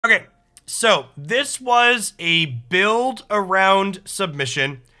So this was a build around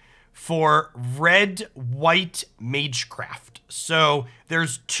submission for red-white Magecraft. So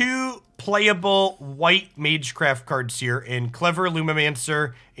there's two playable white Magecraft cards here in Clever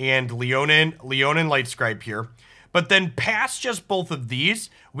Lumimancer and Leonin Lightscribe here. But then past just both of these,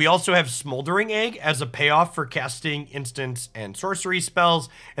 we also have Smoldering Egg as a payoff for casting instants and sorcery spells.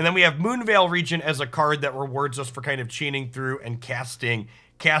 And then we have Moonveil Regent as a card that rewards us for kind of chaining through and casting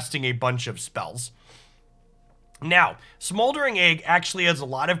a bunch of spells. Now, Smoldering Egg actually has a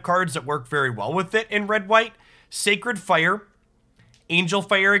lot of cards that work very well with it in red-white. Sacred Fire,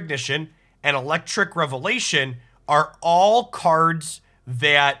 Angelfire Ignition, and Electric Revelation are all cards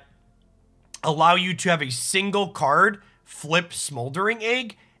that allow you to have a single card flip Smoldering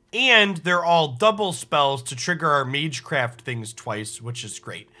Egg, and they're all double spells to trigger our Magecraft things twice, which is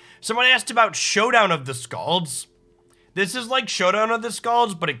great. Someone asked about Showdown of the Scalds. This is like Showdown of the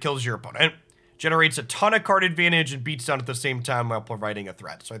Scalds, but it kills your opponent. Generates a ton of card advantage and beats down at the same time while providing a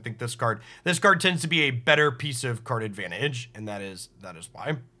threat. So I think this card tends to be a better piece of card advantage, and that is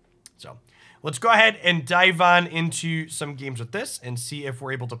why. So let's go ahead and dive on into some games with this and see if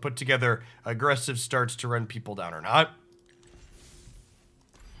we're able to put together aggressive starts to run people down or not.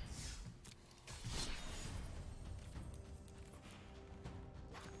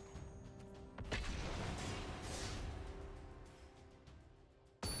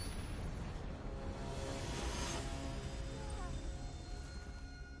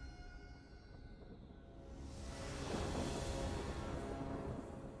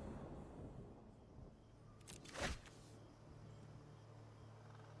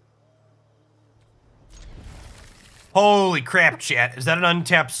 Holy crap, chat. Is that an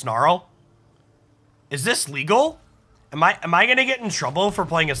untapped Snarl? Is this legal? Am I gonna get in trouble for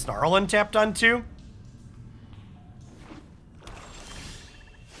playing a Snarl untapped on 2?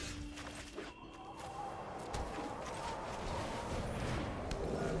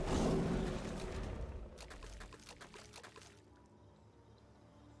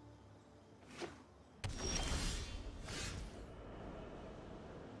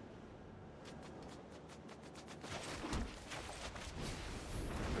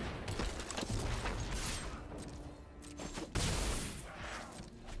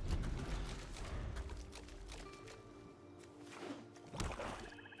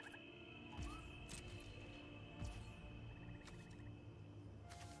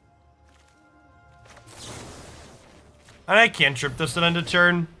 And I can't trip this at end of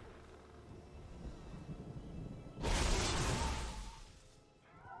turn.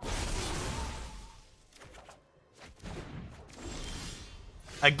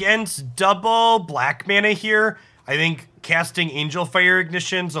 Against double black mana here, I think casting Angelfire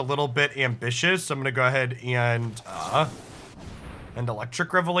Ignition's a little bit ambitious. So I'm gonna go ahead and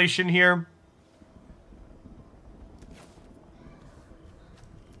Electric Revelation here.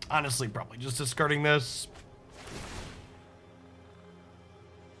 Honestly, probably just discarding this.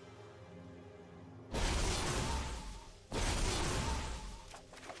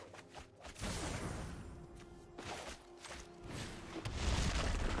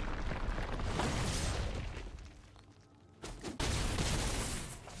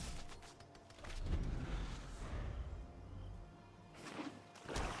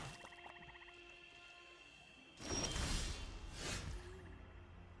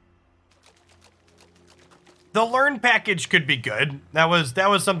 The learn package could be good. That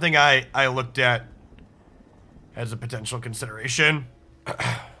was something I looked at as a potential consideration.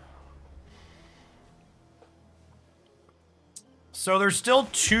 So there's still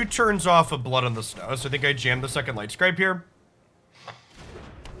 2 turns off of Blood on the Snow, so I think I jammed the second Lightscribe here.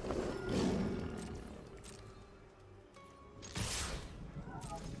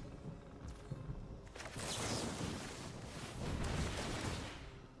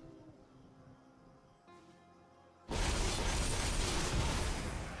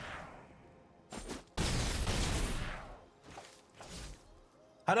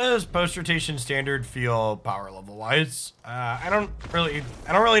 How does post-rotation standard feel power level wise? I don't really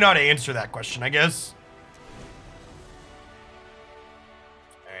know how to answer that question, I guess.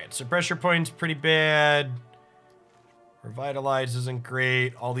 Alright, so pressure point's pretty bad. Revitalize isn't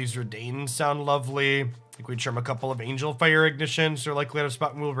great. All these Reidane sound lovely. I think we trim a couple of Angelfire Ignition, so likely out of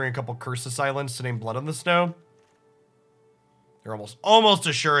spot. We'll bring a couple Curse of Silence to name Blood on the Snow. They're almost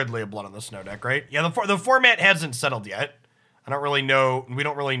assuredly a Blood on the Snow deck, right? Yeah, the format hasn't settled yet. I don't really know. We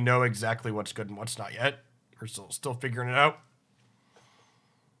don't really know exactly what's good and what's not yet. We're still figuring it out.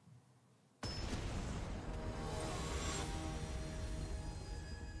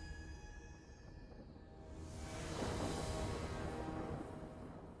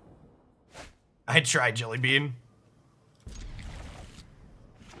 I tried Jelly Bean.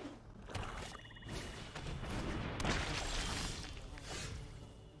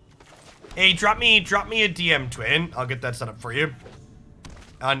 Hey, drop me a DM, Twin. I'll get that set up for you.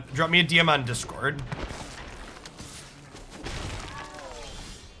 Drop me a DM on Discord.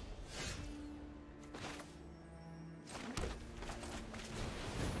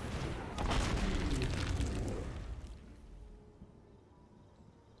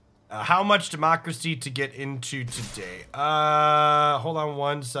 How much democracy to get into today? Hold on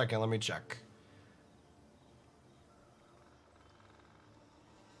 1 second. Let me check.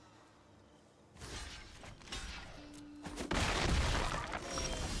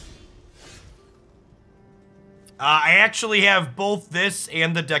 I actually have both this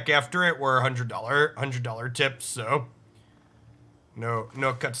and the deck after it were $100 tips, so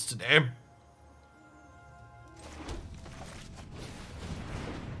no cuts today.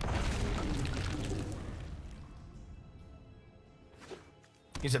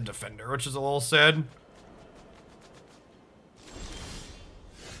 He's a defender, which is a little sad.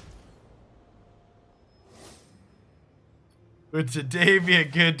 Would today be a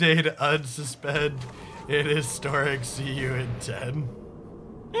good day to unsuspend in historic? See you in 10.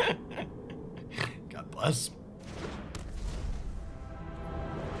 God bless.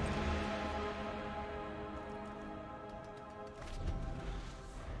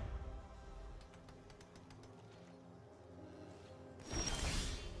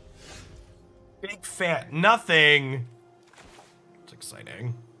 Big fat nothing. It's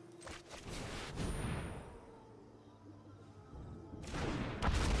exciting.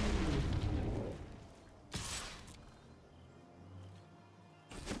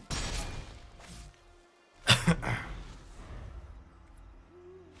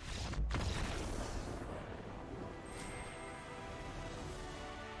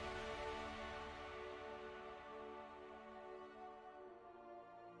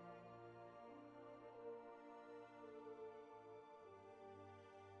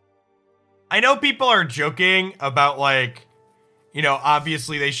 I know people are joking about, like, you know,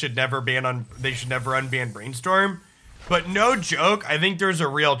 obviously they should never unban Brainstorm, but no joke, I think there's a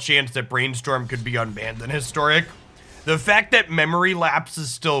real chance that Brainstorm could be unbanned in Historic. The fact that Memory Lapse is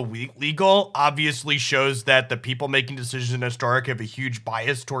still legal obviously shows that the people making decisions in Historic have a huge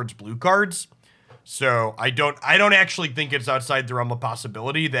bias towards blue cards. So I don't actually think it's outside the realm of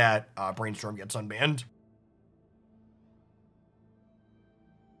possibility that Brainstorm gets unbanned.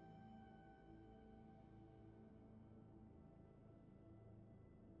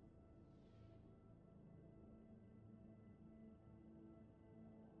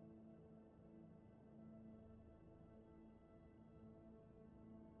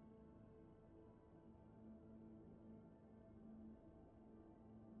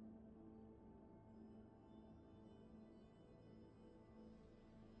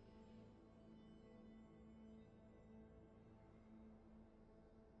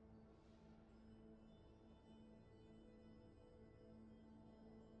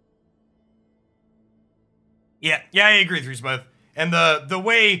 Yeah, I agree, Three Smith. And the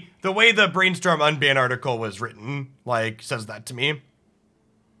way the Brainstorm unban article was written, like, says that to me.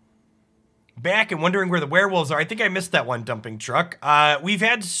 Back and wondering where the werewolves are. I think I missed that one, Dumping Truck. We've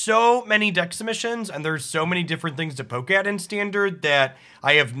had so many deck submissions, and there's so many different things to poke at in Standard that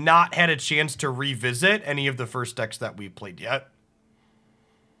I have not had a chance to revisit any of the first decks that we've played yet.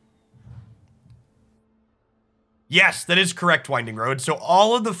 Yes, that is correct, Winding Road. So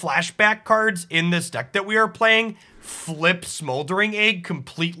all of the flashback cards in this deck that we are playing flip Smoldering Egg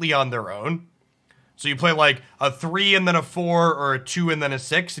completely on their own. So you play like a 3 and then a 4 or a 2 and then a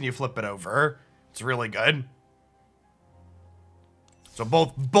 6 and you flip it over. It's really good. So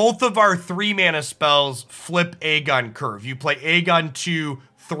both of our 3 mana spells flip Egg on curve. You play Egg on 2,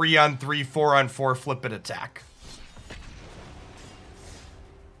 3 on 3, 4 on 4, flip it, attack.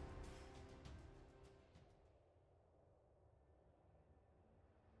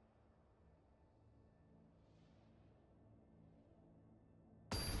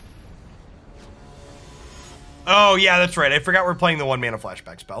 Oh, yeah, that's right. I forgot we're playing the 1 mana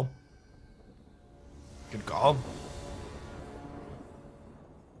flashback spell. Good call.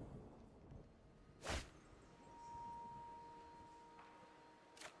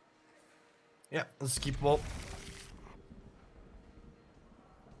 Yeah, let's keep keepable.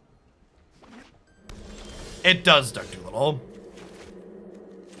 It does, Duck Doolittle.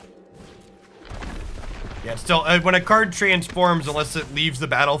 Yeah, it's still, when a card transforms, unless it leaves the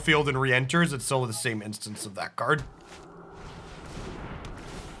battlefield and re-enters, it's still the same instance of that card.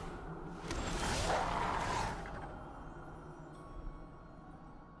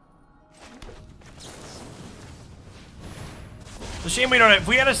 It's a shame we don't have, if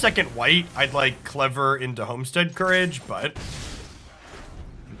we had a second white, I'd like Clever into Homestead Courage, but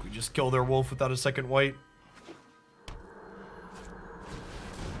I think we just kill their wolf without a second white.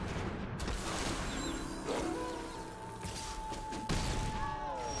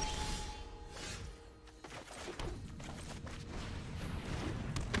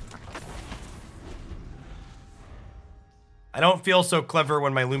 I don't feel so clever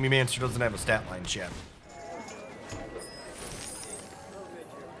when my Lumimancer doesn't have a stat line, chat.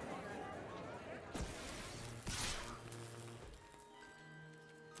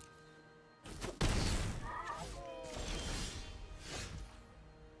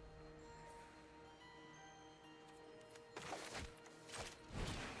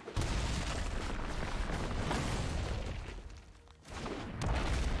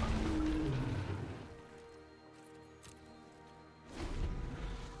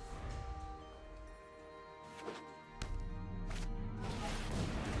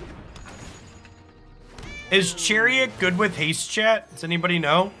 Is Chariot good with haste, chat? Does anybody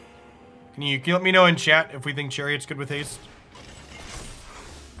know? Can you let me know in chat if we think Chariot's good with haste?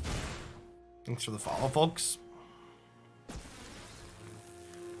 Thanks for the follow, folks.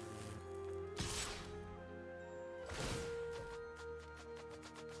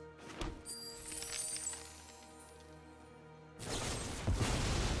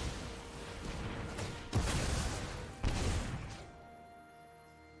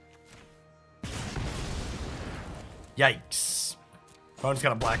 Yikes. Phone's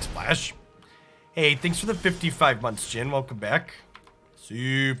got a black splash. Hey, thanks for the 55 months, Jin. Welcome back.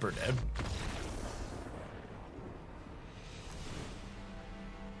 Super dead.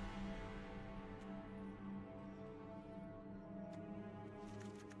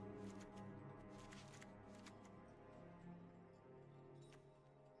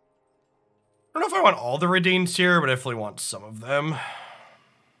 I don't know if I want all the Reidanes here, but I definitely want some of them.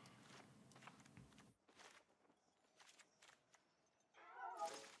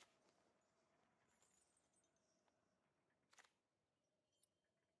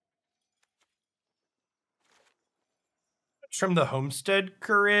 Trim the Homestead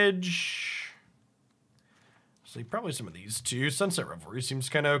Courage. So probably some of these too. Sunset Revelry seems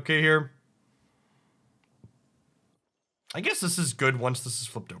kind of okay here. I guess this is good once this is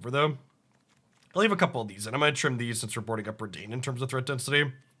flipped over though. I'll leave a couple of these and I'm going to trim these since we're boarding up Reidane in terms of threat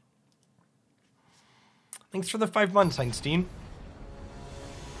density. Thanks for the 5 months, Heinstein.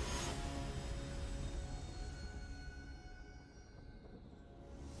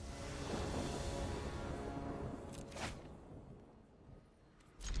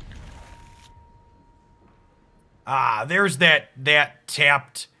 Ah, there's that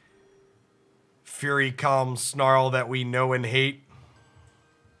tapped Furycalm Snarl that we know and hate.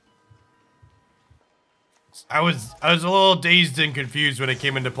 I was a little dazed and confused when it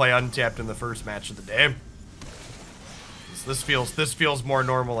came into play untapped in the first match of the day. This feels more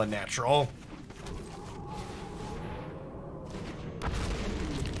normal and natural.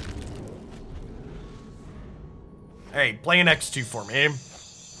 Hey, play an X2 for me.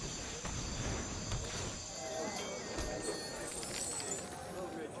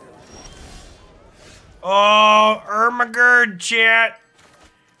 Oh, Ermagerd, chat.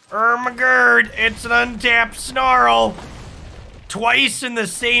 Ermagerd, it's an untapped Snarl. Twice in the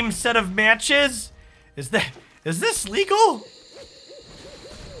same set of matches? Is this legal?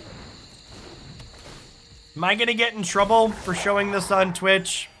 Am I gonna get in trouble for showing this on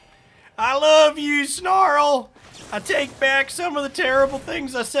Twitch? I love you, Snarl. I take back some of the terrible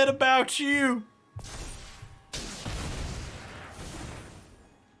things I said about you.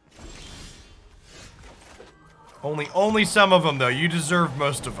 Only some of them, though. You deserve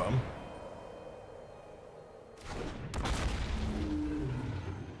most of them.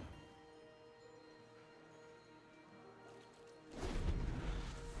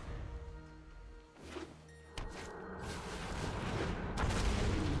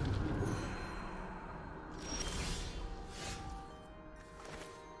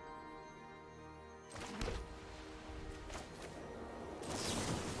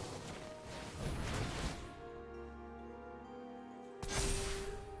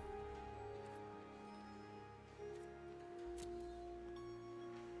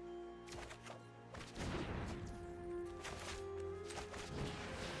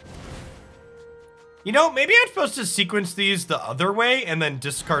 You know, maybe I'm supposed to sequence these the other way and then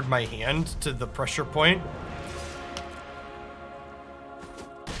discard my hand to the pressure point.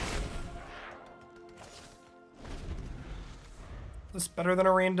 Is this better than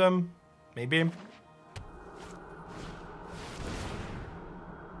a random? Maybe.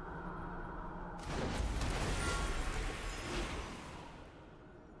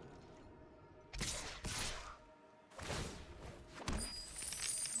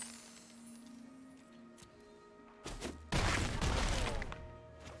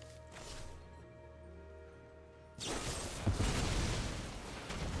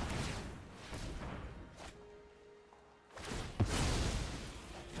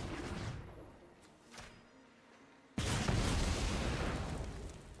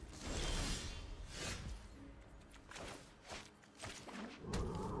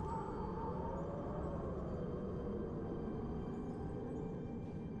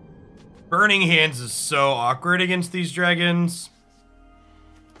 Burning Hands is so awkward against these dragons.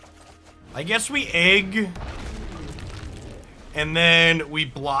 I guess we egg. And then we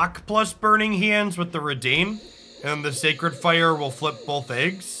block plus Burning Hands with the Reidane. And the Sacred Fire will flip both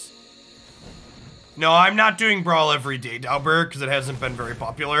eggs. No, I'm not doing Brawl every day, Dalbert, because it hasn't been very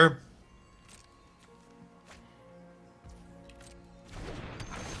popular.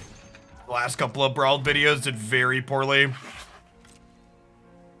 The last couple of Brawl videos did very poorly.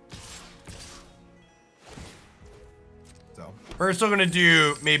 So, we're still gonna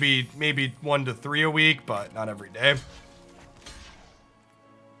do maybe 1 to 3 a week, but not every day.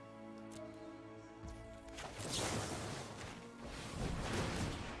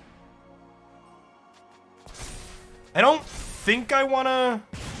 I don't think I wanna...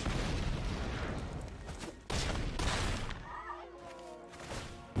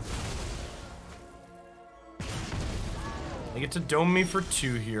 They get to dome me for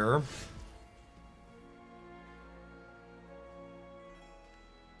 2 here.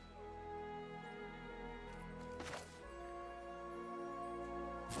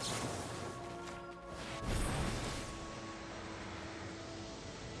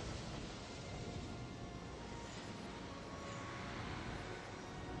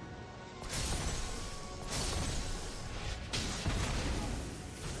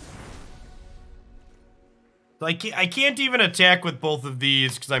 I can't even attack with both of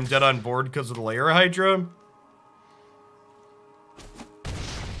these because I'm dead on board because of the Layer Hydra.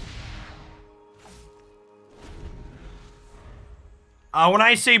 When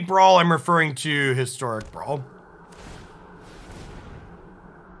I say Brawl, I'm referring to Historic Brawl.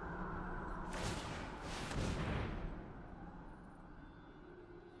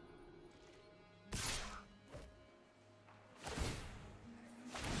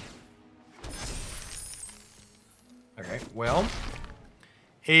 Okay, well,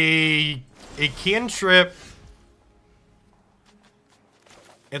 a cantrip,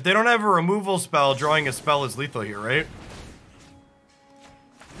 if they don't have a removal spell, drawing a spell is lethal here, right?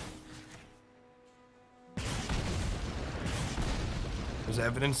 There's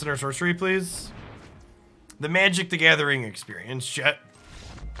evidence in our sorcery, please. The Magic the Gathering experience, chat.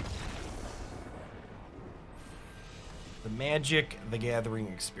 The Magic the Gathering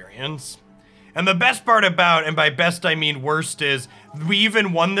experience. And the best part about, and by best I mean worst, is we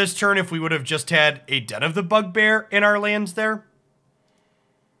even won this turn if we would have just had a Den of the Bugbear in our lands there.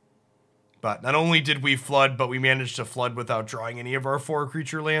 But not only did we flood, but we managed to flood without drawing any of our 4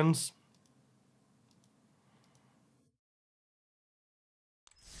 creature lands.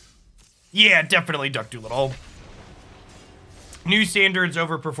 Yeah, definitely Duck Doolittle. New standards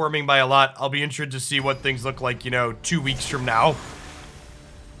overperforming by a lot. I'll be interested to see what things look like, you know, 2 weeks from now.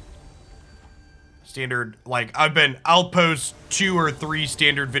 Standard, like, I'll post 2 or 3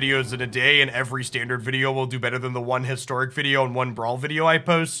 standard videos in a day, and every standard video will do better than the 1 historic video and 1 brawl video I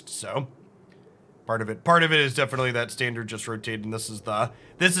post, so part of it is definitely that standard just rotated, and this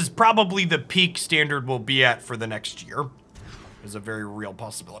is probably the peak standard we'll be at for the next year. Is a very real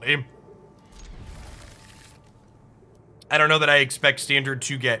possibility. I don't know that I expect standard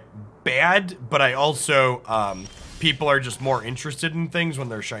to get bad, but I also, people are just more interested in things when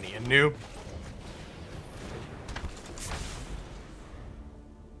they're shiny and new.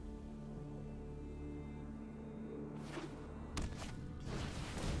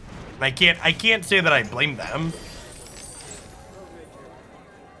 I can't say that I blame them.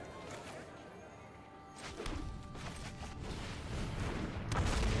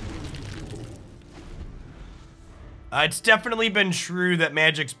 It's definitely been true that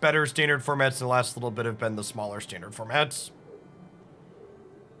Magic's better standard formats in the last little bit have been the smaller standard formats.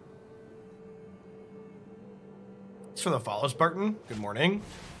 Thanks for the follow, Spartan. Good morning.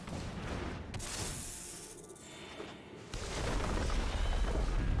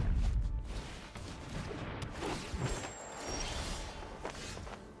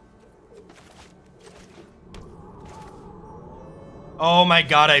 Oh my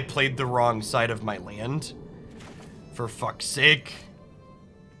god, I played the wrong side of my land. For fuck's sake.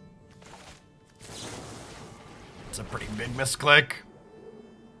 It's a pretty big misclick.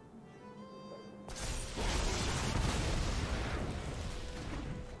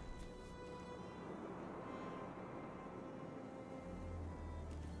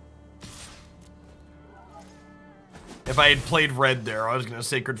 If I had played red there, I was going to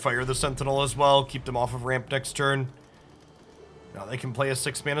Sacred Fire the Sentinel as well, keep them off of ramp next turn. Now they can play a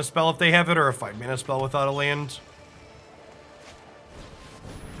 6 mana spell if they have it, or a 5 mana spell without a land.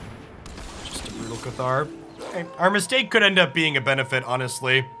 Just a brutal Cathar. Okay. Our mistake could end up being a benefit,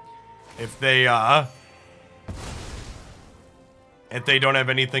 honestly. If they, if they don't have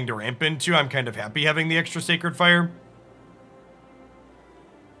anything to ramp into, I'm kind of happy having the extra Sacred Fire.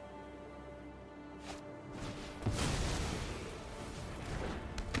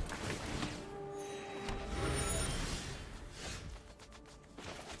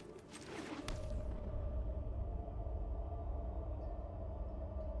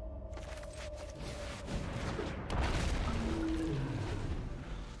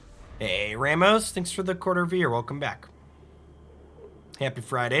 Hey, Ramos, thanks for the quarter V, or welcome back. Happy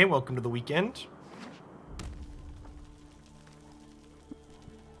Friday, welcome to the weekend.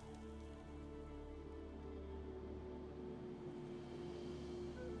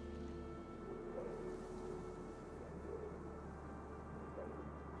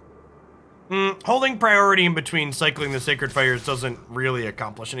 Holding priority in between cycling the Sacred Fires doesn't really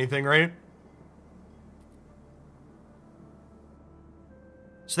accomplish anything, right?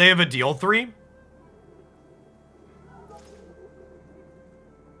 So they have a deal 3.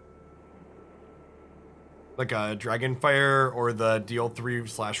 Like a Dragonfire or the deal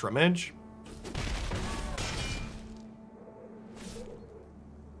 3/ Rummage.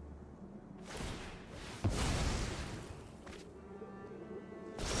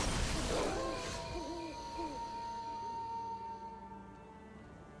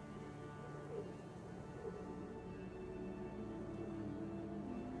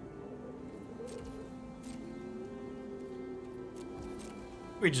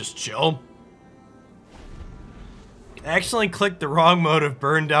 We just chill. I accidentally clicked the wrong mode of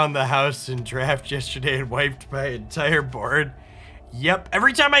burn down the house in draft yesterday and wiped my entire board. Yep,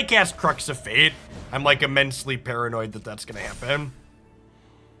 every time I cast Crux of Fate, I'm like immensely paranoid that that's gonna happen.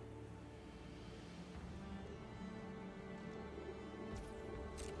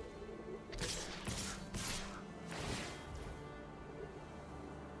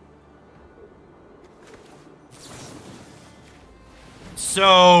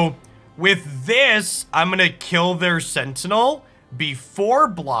 So, with this, I'm going to kill their Sentinel before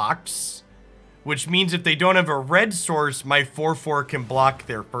blocks, which means if they don't have a red source, my 4/4 can block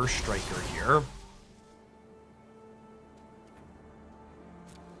their first striker here.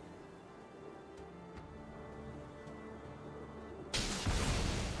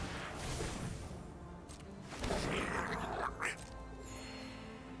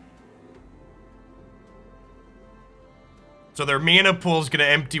 So their mana pool is going to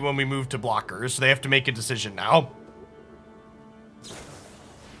empty when we move to blockers, so they have to make a decision now.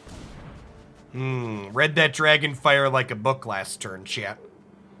 Read that Dragonfire like a book last turn, chat.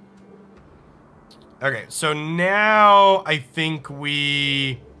 Okay, so now I think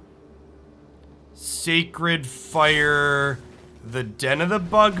we Sacred Fire the Den of the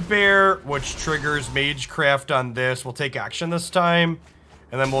Bugbear, which triggers Magecraft on this. We'll take action this time,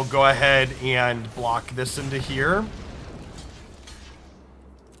 and then we'll go ahead and block this into here.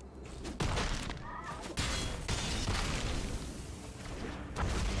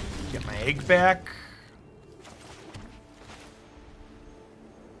 Get my egg back.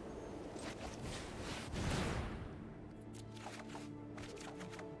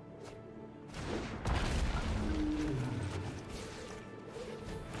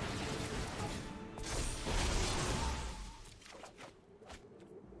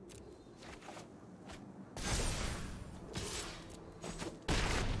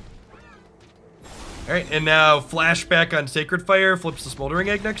 Alright, and now flashback on Sacred Fire, flips the Smoldering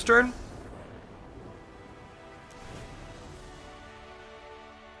Egg next turn.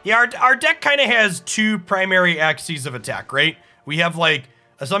 Yeah, our deck kind of has two primary axes of attack, right? We have like,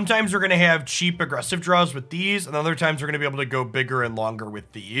 sometimes we're going to have cheap aggressive draws with these, and other times we're going to be able to go bigger and longer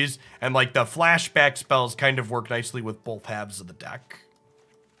with these. And like the flashback spells kind of work nicely with both halves of the deck.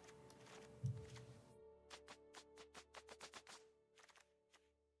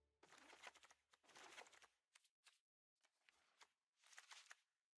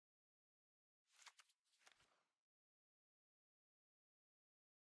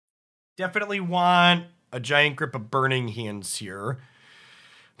 Definitely want a Giant Grip of Burning Hands here.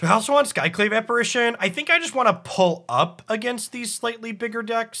 Do I also want Skyclave Apparition? I think I just want to pull up against these slightly bigger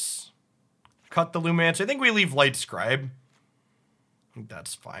decks. Cut the Lumimancer. I think we leave Lightscribe. I think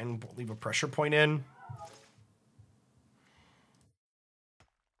that's fine. We'll leave a pressure point in.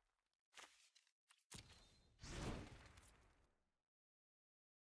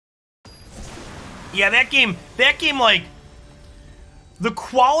 Yeah, that game, like, the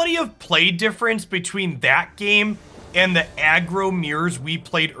quality of play difference between that game and the aggro mirrors we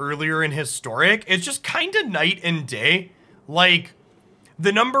played earlier in Historic is just kind of night and day. Like,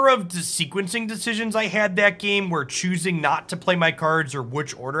 the number of sequencing decisions I had that game where choosing not to play my cards or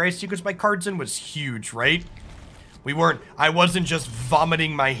which order I sequence my cards in was huge, right? I wasn't just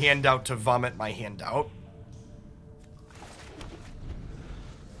vomiting my hand out to vomit my hand out.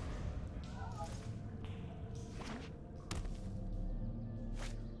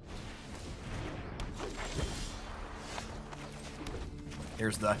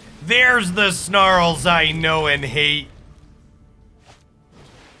 There's the snarls I know and hate.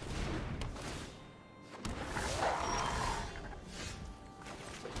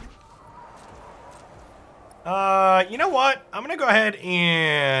 You know what? I'm gonna go ahead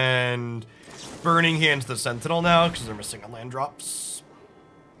and Burning Hands the Sentinel now, because they're missing on land drops.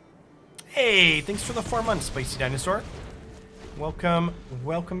 Hey, thanks for the 4 months, Spicy Dinosaur. Welcome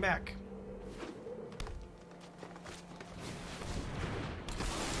back.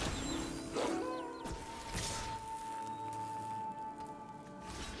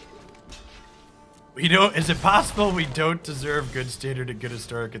 Is it possible we don't deserve good standard and good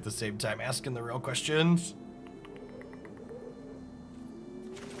historic at the same time? Asking the real questions.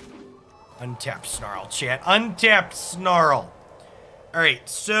 Untapped Snarl, chat. Untapped Snarl. Alright,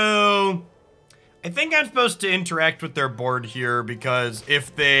 so I think I'm supposed to interact with their board here because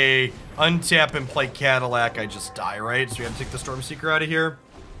if they untap and play Cadillac, I just die, right? So we have to take the Stormseeker out of here.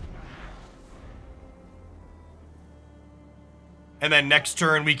 And then next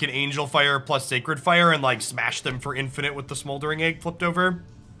turn, we can Angelfire plus Sacred Fire and, like, smash them for infinite with the Smoldering Egg flipped over.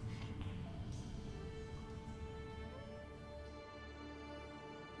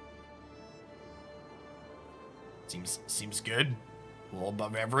 Seems good. A little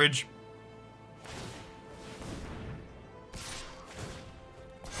above average.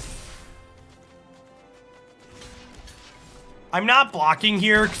 I'm not blocking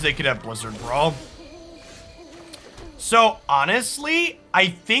here because they could have Blizzard Brawl. So, honestly, I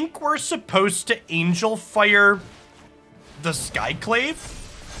think we're supposed to Angelfire the Skyclave.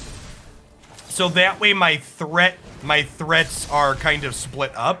 So that way my threats are kind of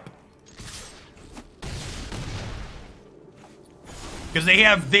split up. Because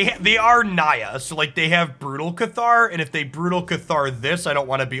they are Naya, so like they have Brutal Cathar, and if they Brutal Cathar this, I don't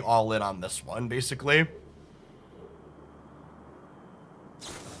want to be all in on this one, basically.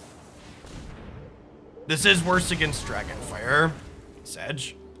 This is worse against Dragonfire.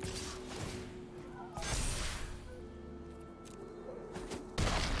 Sedge.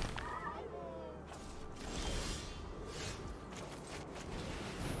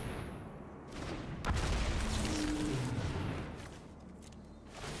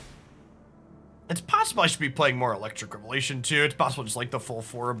 It's possible I should be playing more Electric Revelation too. It's possible just like the full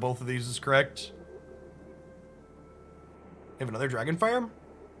 4 of both of these is correct. Have another Dragonfire?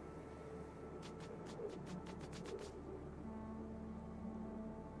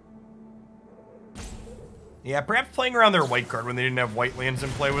 Yeah, perhaps playing around their white card when they didn't have white lands in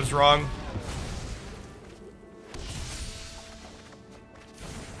play was wrong.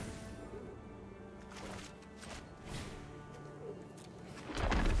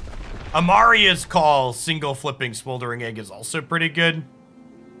 Emeria's call, single flipping Smoldering Egg, is also pretty good.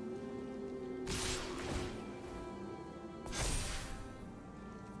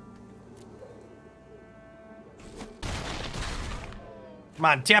 Come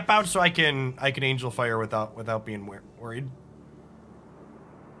on, tap out so I can Angelfire without being worried.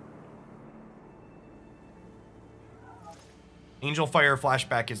 Angelfire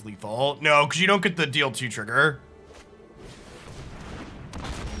flashback is lethal. No, because you don't get the deal 2 trigger.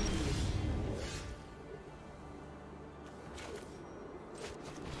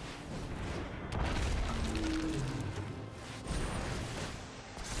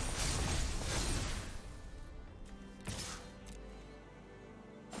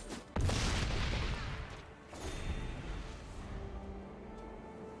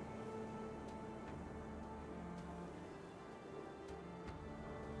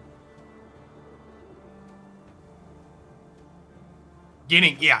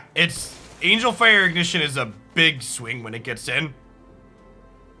 Yeah, it's Angelfire Ignition is a big swing when it gets in.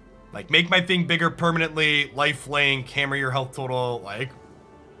 Like, make my thing bigger permanently, lifelink, hammer your health total, like.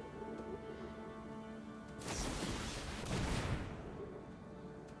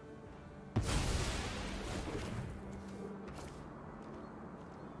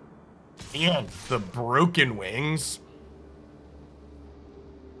 And the Broken Wings.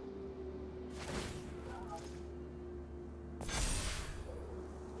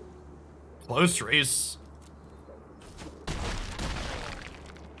 Close race.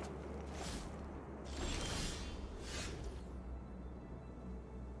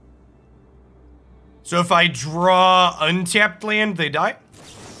 So if I draw untapped land, they die?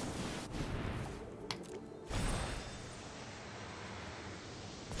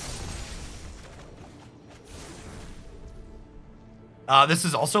 This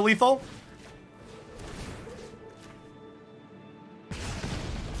is also lethal.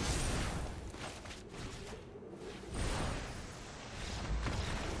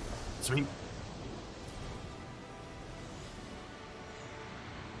 Sweet.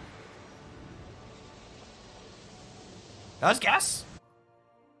 That was gas.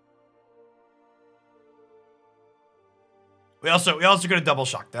 We also got a double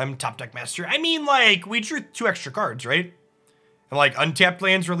shock them, top deck master. I mean, like, we drew 2 extra cards, right? And like untapped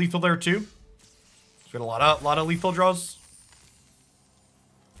lands are lethal there too. It's got a lot of lethal draws.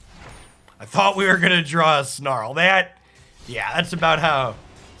 I thought we were gonna draw a Snarl. That's about how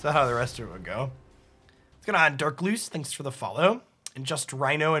the rest of it would go. What's going on, Dark Loose? Thanks for the follow. And Just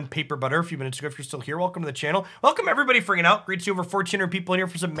Rhino and Paper Butter a few minutes ago. If you're still here, welcome to the channel. Welcome everybody for hanging out. Great to see over 1,400 people in here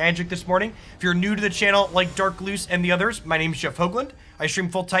for some Magic this morning. If you're new to the channel, like Dark Loose and the others, my name is Jeff Hoagland. I stream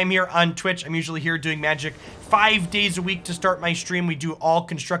full-time here on Twitch. I'm usually here doing Magic 5 days a week to start my stream. We do all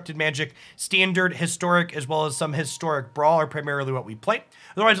constructed Magic, standard, historic, as well as some historic brawl are primarily what we play.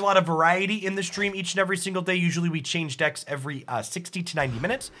 Otherwise, a lot of variety in the stream each and every single day. Usually we change decks every 60 to 90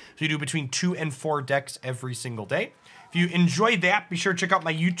 minutes. So you do between 2 and 4 decks every single day. If you enjoy that, be sure to check out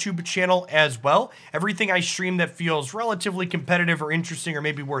my YouTube channel as well. Everything I stream that feels relatively competitive or interesting or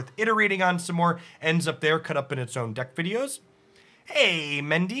maybe worth iterating on some more ends up there, cut up in its own deck videos. Hey,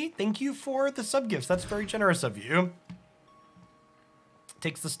 Mendy, thank you for the sub gifts. That's very generous of you.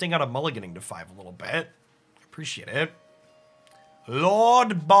 Takes the sting out of mulliganing to 5 a little bit. Appreciate it.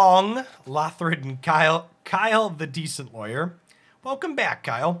 Lord Bong, Lothrid, and Kyle. Kyle, the decent lawyer. Welcome back,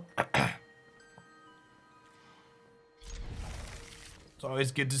 Kyle. It's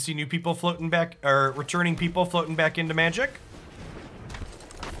always good to see new people floating back, or returning people floating back into Magic.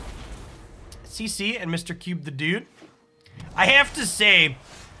 CC and Mr. Cube the Dude. I have to say,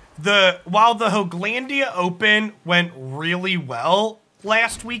 while the Hoaglandia Open went really well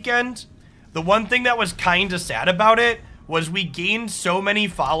last weekend, the one thing that was kind of sad about it was we gained so many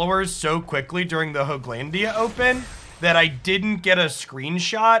followers so quickly during the Hoaglandia Open that I didn't get a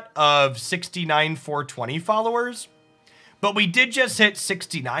screenshot of 69,420 followers. But we did just hit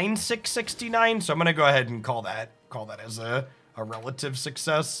 69,669, so I'm gonna go ahead and call that as a relative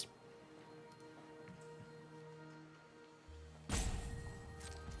success.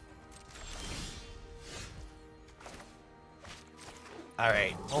 All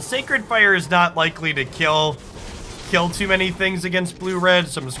right. Well, Sacred Fire is not likely to kill too many things against blue-red,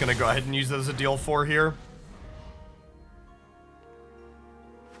 so I'm just gonna go ahead and use it as a deal 4 here.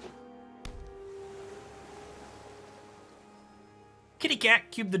 Kitty Cat,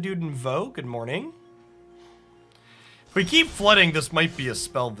 Cube the Dude, and Vo, good morning. If we keep flooding, this might be a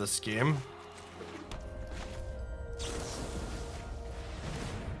spell this game.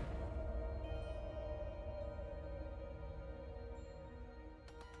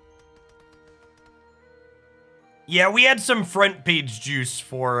 Yeah, we had some front page juice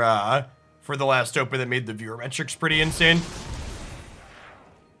for the last open that made the viewer metrics pretty insane.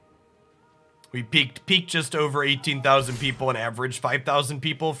 We peaked just over 18,000 people and averaged 5,000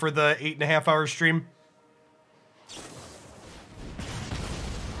 people for the 8.5-hour stream.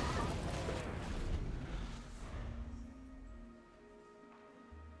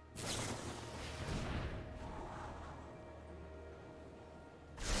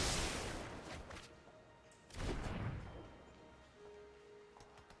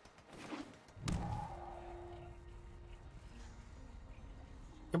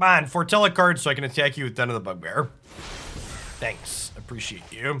 Come on, foretell a card so I can attack you with Den of the Bugbear. Thanks, appreciate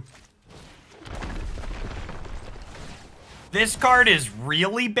you. This card is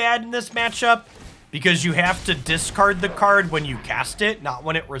really bad in this matchup because you have to discard the card when you cast it, not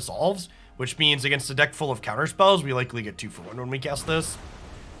when it resolves, which means against a deck full of counterspells, we likely get 2 for 1 when we cast this,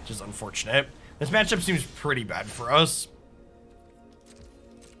 which is unfortunate. This matchup seems pretty bad for us.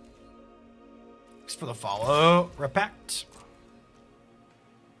 Thanks for the follow, Repact.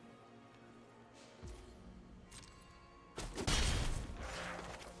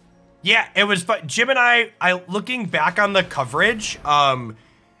 Yeah, it was fun. Jim and I looking back on the coverage,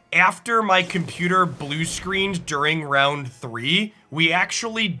 after my computer blue screened during round 3, we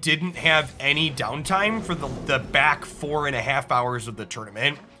actually didn't have any downtime for the back 4.5 hours of the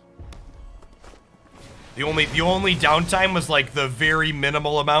tournament. The only downtime was like the very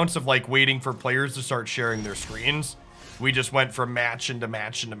minimal amounts of like waiting for players to start sharing their screens. We just went from match into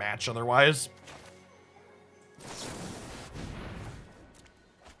match into match otherwise.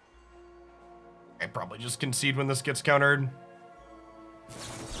 I probably just concede when this gets countered.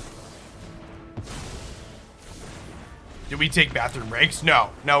 Did we take bathroom breaks?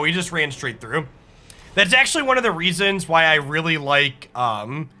 No, we just ran straight through. That's actually one of the reasons why I really like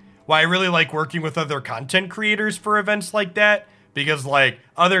working with other content creators for events like that. Because like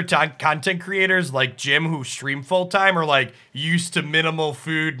other content creators like Jim who stream full time are like used to minimal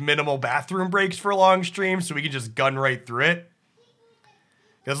food, minimal bathroom breaks for long streams, so we can just gun right through it.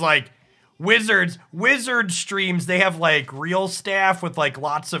 Because like wizard streams, they have like real staff with like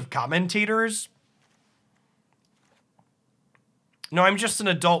lots of commentators. No, I'm just an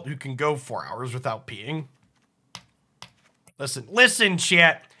adult who can go 4 hours without peeing. Listen,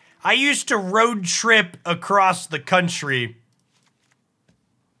 chat. I used to road trip across the country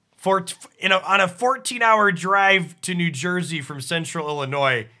on a 14-hour drive to New Jersey from Central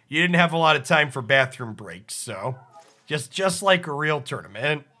Illinois. You didn't have a lot of time for bathroom breaks, so just like a real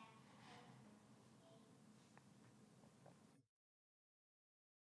tournament.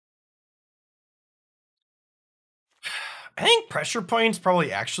 I think pressure point's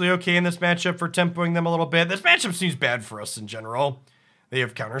probably actually okay in this matchup for tempoing them a little bit. This matchup seems bad for us in general. They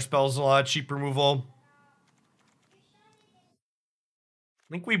have counterspells and a lot of cheap removal.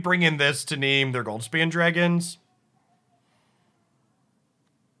 I think we bring in this to name their Goldspan Dragons.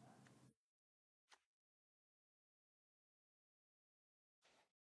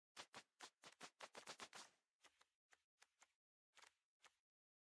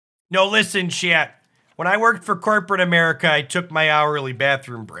 No, listen, chat. When I worked for corporate America, I took my hourly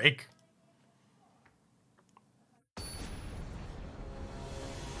bathroom break.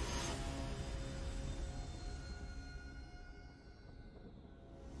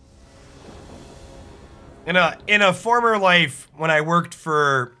 In a former life, when I worked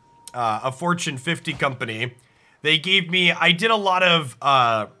for a Fortune 50 company, they gave me, I did a lot of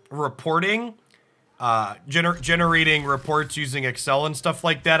reporting, generating reports using Excel and stuff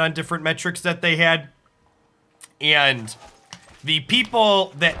like that on different metrics that they had. And the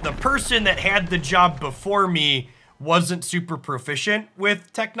person that had the job before me wasn't super proficient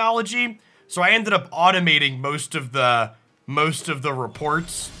with technology. So I ended up automating most of the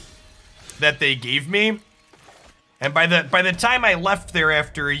reports that they gave me. And by the time I left there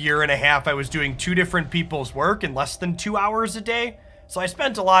after a year and a half, I was doing 2 different people's work in less than 2 hours a day. So I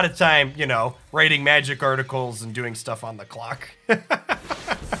spent a lot of time, you know, writing magic articles and doing stuff on the clock.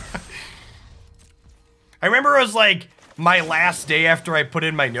 I remember it was like my last day after I put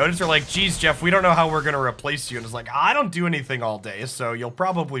in my notice. They're like, geez, Jeff, we don't know how we're going to replace you. And it's like, I don't do anything all day, so you'll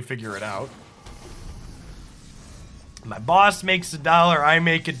probably figure it out. My boss makes $1, I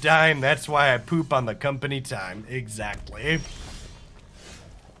make a dime. That's why I poop on the company time. Exactly.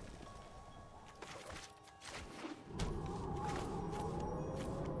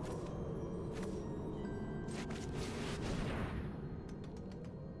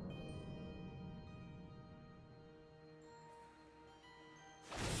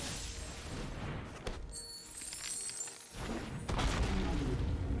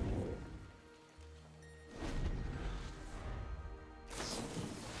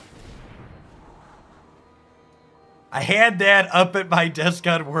 I had that up at my desk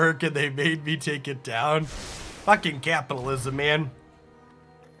at work and they made me take it down. Fucking capitalism, man.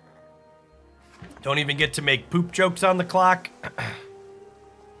 Don't even get to make poop jokes on the clock.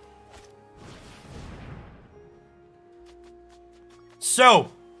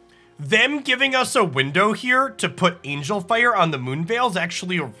 So, them giving us a window here to put Angelfire on the Moonveil is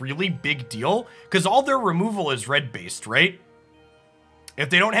actually a really big deal, because all their removal is red-based, right? If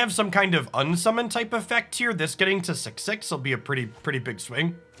they don't have some kind of unsummon type effect here, this getting to 6/6 will be a pretty big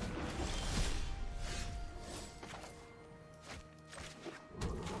swing.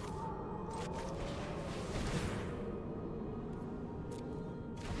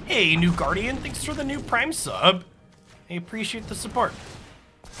 Hey, new Guardian, thanks for the new Prime sub. I appreciate the support.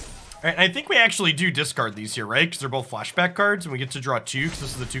 All right, I think we actually do discard these here, right? Because they're both flashback cards, and we get to draw 2, because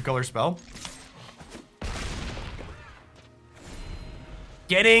this is the 2-color spell.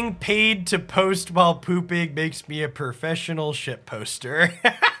 Getting paid to post while pooping makes me a professional shit poster.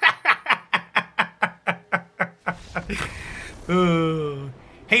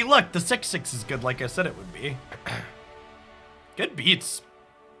 Hey, look, the 6/6 is good like I said it would be. Good beats.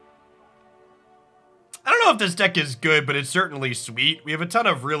 I don't know if this deck is good, but it's certainly sweet. We have a ton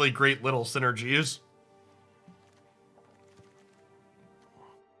of really great little synergies.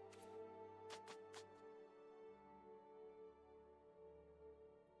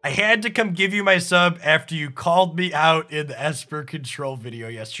 I had to come give you my sub after you called me out in the Esper Control video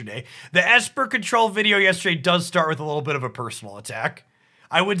yesterday. The Esper Control video yesterday does start with a little bit of a personal attack.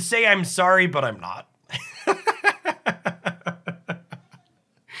 I would say I'm sorry, but I'm not.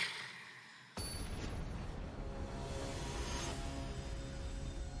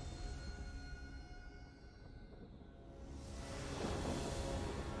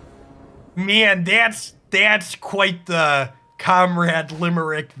 Man, that's quite the comrade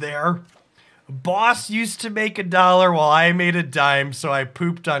limerick there. Boss used to make $1 while I made a dime, so I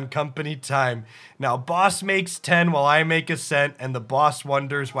pooped on company time. Now boss makes 10 while I make a cent, and the boss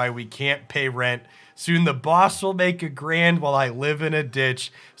wonders why we can't pay rent. Soon the boss will make $1,000 while I live in a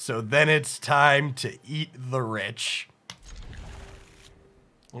ditch, so then it's time to eat the rich.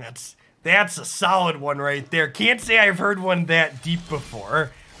 That's a solid one right there. Can't say I've heard one that deep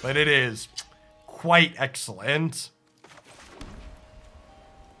before, but it is quite excellent.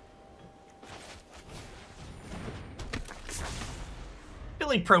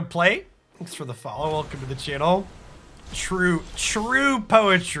 Billy Pro Play, thanks for the follow. Welcome to the channel. True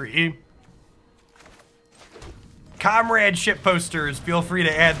poetry. Comrade ship posters, feel free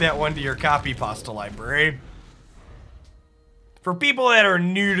to add that one to your copy pasta library. For people that are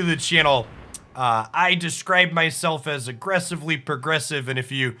new to the channel, I describe myself as aggressively progressive, and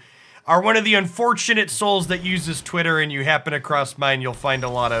if you are one of the unfortunate souls that uses Twitter and you happen across mine, you'll find a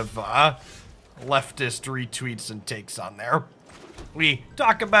lot of leftist retweets and takes on there. We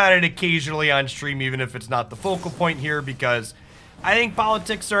talk about it occasionally on stream, even if it's not the focal point here, because I think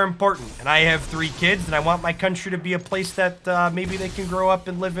politics are important, and I have 3 kids, and I want my country to be a place that maybe they can grow up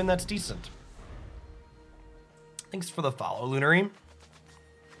and live in that's decent. Thanks for the follow, Lunary.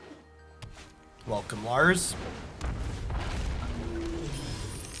 Welcome, Lars.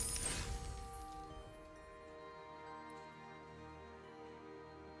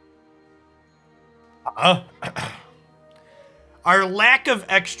 Our lack of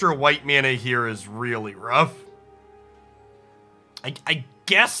extra white mana here is really rough. I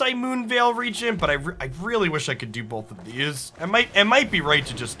guess I Moonveil Regent, but I really wish I could do both of these. It might be right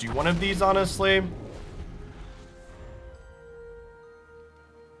to just do one of these, honestly.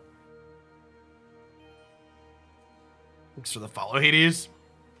 Thanks for the follow, Hades.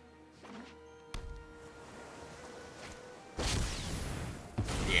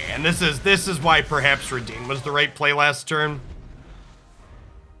 Yeah, and this is why perhaps Reidane was the right play last turn.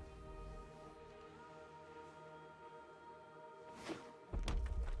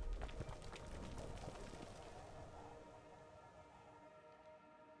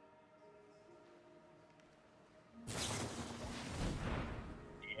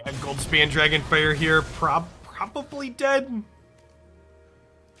 Yeah, Goldspan Dragonfire here, probably dead.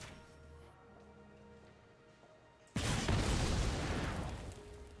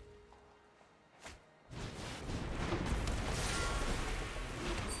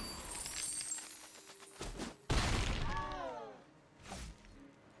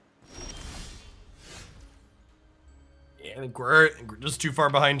 Yeah, I think we're just too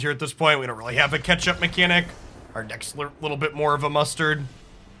far behind here at this point. We don't really have a catch-up mechanic. Our deck's a little bit more of a mustard.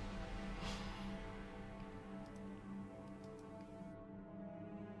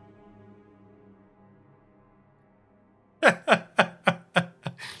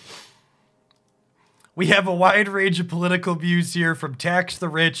 We have a wide range of political views here, from tax the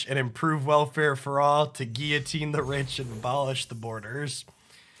rich and improve welfare for all to guillotine the rich and abolish the borders.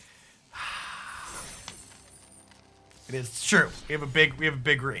 It is true. We have a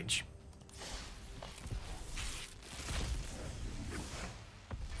big range.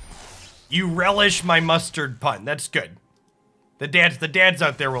 You relish my mustard pun. That's good. The dads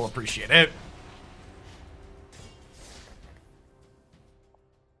out there will appreciate it.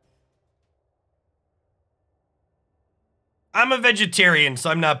 I'm a vegetarian, so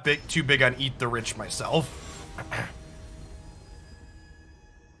I'm not too big on eat the rich myself.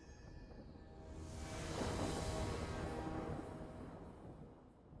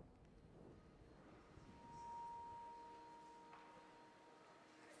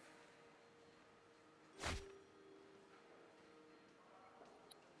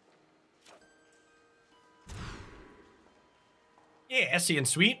 Yeah, Essie and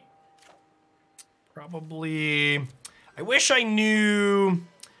Sweet. Probably... I wish I knew...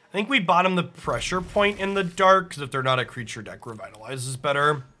 I think we bottom the pressure point in the dark, because if they're not a creature deck, Revitalize is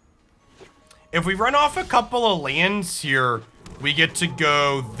better. If we run off a couple of lands here, we get to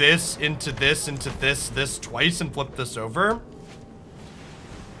go this, into this, this twice, and flip this over.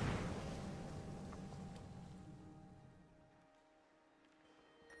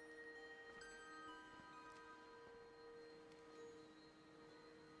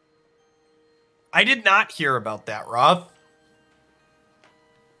 I did not hear about that, Roth.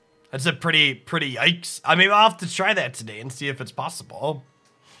 That's a pretty yikes. I mean, I'll have to try that today and see if it's possible.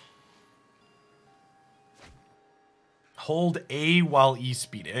 Hold A while E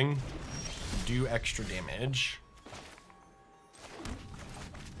speeding. Do extra damage.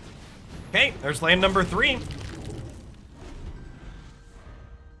 Okay, there's land number 3.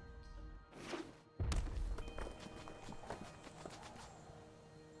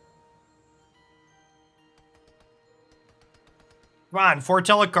 Come on,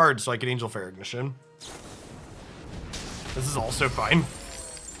 foretell a card so I can Angelfire Ignition. This is also fine.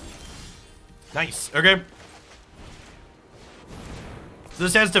 Nice, okay. So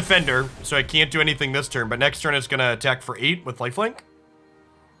this has Defender, so I can't do anything this turn, but next turn it's gonna attack for 8 with Lifelink.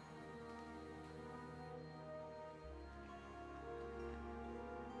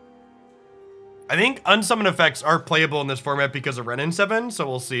 I think unsummon effects are playable in this format because of Renin 7, so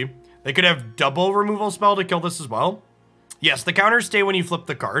we'll see. They could have double removal spell to kill this as well. Yes, the counters stay when you flip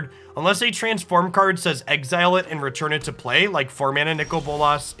the card. Unless a transform card says exile it and return it to play, like 4 mana Nicol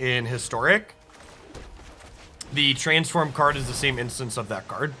Bolas in Historic. The transform card is the same instance of that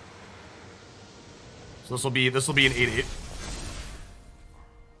card. So this will be an 8/8.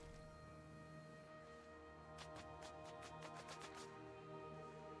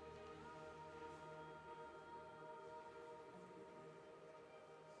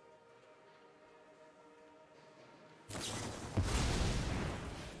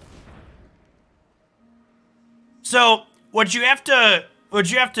 So what you have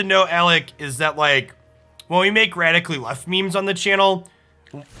to know, Alec, is that like when we make radically left memes on the channel,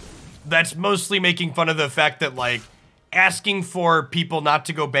 that's mostly making fun of the fact that like asking for people not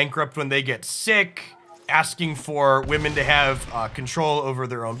to go bankrupt when they get sick, asking for women to have control over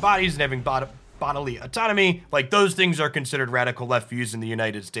their own bodies and having bodily autonomy, like those things are considered radical left views in the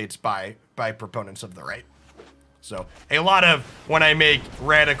United States by proponents of the right. So a lot of when I make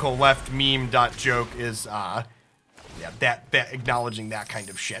radical left meme joke is yeah, that acknowledging that kind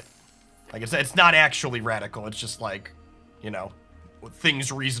of shit. Like I said, it's not actually radical. It's just like, you know,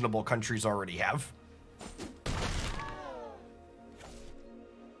 things reasonable countries already have.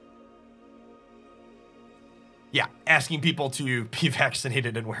 Yeah, asking people to be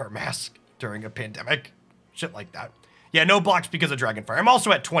vaccinated and wear a mask during a pandemic. Shit like that. Yeah, no blocks because of Dragonfire. I'm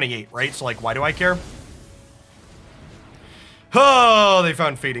also at 28, right? So, like, why do I care? Oh, they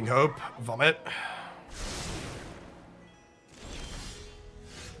found Fading Hope. Vomit.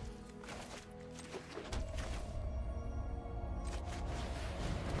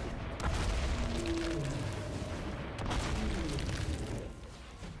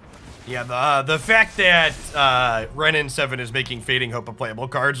 Yeah, the fact that Renin 7 is making Fading Hope a playable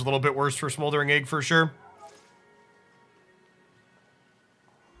card is a little bit worse for Smoldering Egg for sure.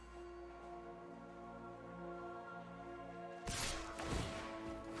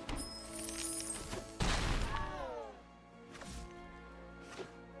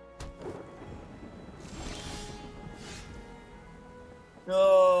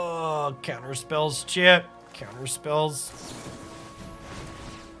 Oh, counter spells, chat. Counter spells.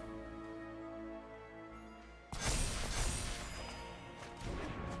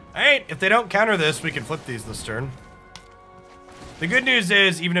 Alright, if they don't counter this, we can flip these this turn. The good news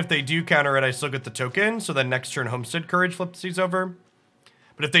is, even if they do counter it, I still get the token, so then next turn Homestead Courage flips these over.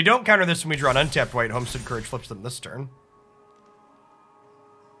 But if they don't counter this and we draw an untapped white, Homestead Courage flips them this turn.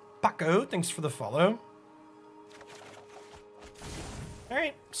 Paco, thanks for the follow.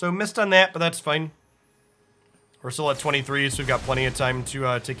 Alright, so missed on that, but that's fine. We're still at 23, so we've got plenty of time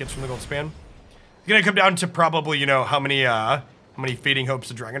to take hits from the gold span. It's gonna come down to probably, you know, how many Fading Hopes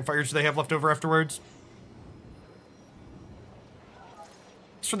and Dragonfires do they have left over afterwards?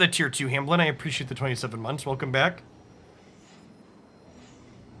 Thanks for the tier 2, Hamblin. I appreciate the 27 months. Welcome back.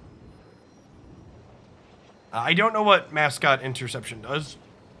 I don't know what Mascot Interception does.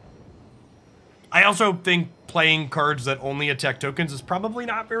 I also think playing cards that only attack tokens is probably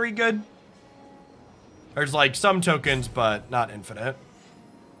not very good. There's like some tokens, but not infinite.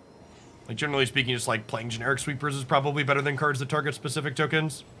 Like generally speaking, just like playing generic sweepers is probably better than cards that target specific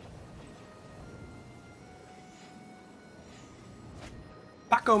tokens.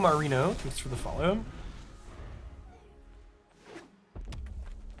 Paco Marino, thanks for the follow.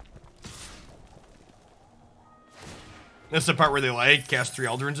 That's the part where they like cast 3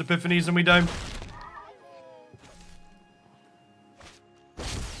 Aldrin's Epiphanies and we die.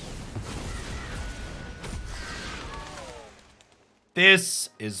 This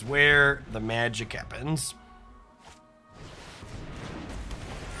is where the magic happens.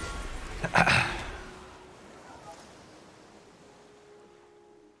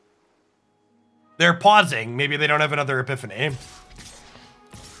 They're pausing. Maybe they don't have another Epiphany.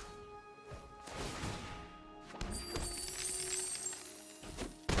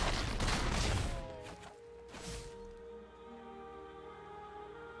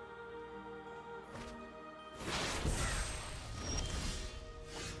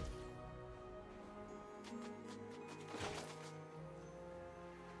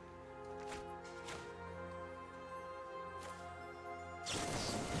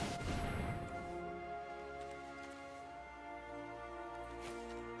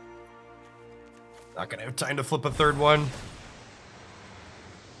 Not gonna have time to flip a third one.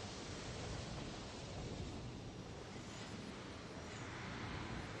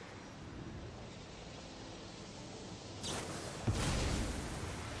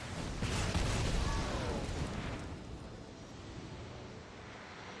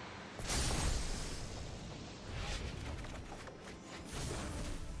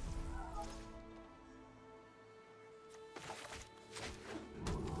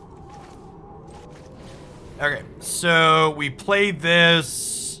 Okay, so we play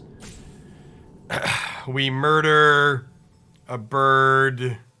this. We murder a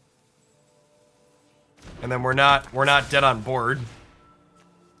bird, and then we're not dead on board.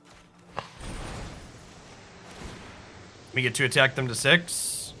 We get to attack them to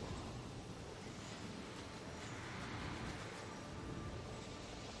 6.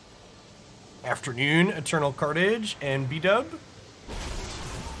 Afternoon, Eternal Cartage, and B-Dub.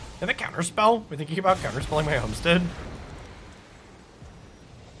 Have a counterspell? We're thinking about counterspelling my Homestead.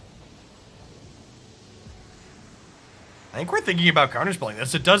 I think we're thinking about counterspelling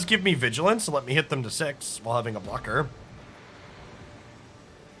this. It does give me vigilance to let me hit them to 6 while having a blocker.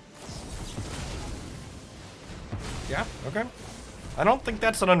 Yeah, okay. I don't think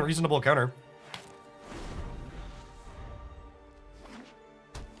that's an unreasonable counter.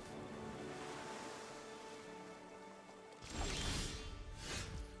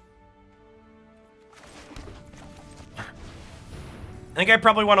 I think I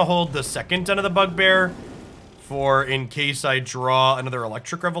probably want to hold the second Den of the Bugbear for in case I draw another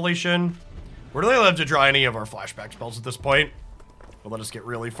Electric Revelation. We're really allowed to draw any of our flashback spells at this point. Will let us get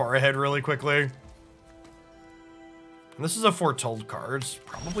really far ahead really quickly. And this is a Foretold card. It's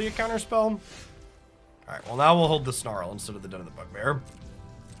probably a counterspell. Alright, well now we'll hold the Snarl instead of the Den of the Bugbear.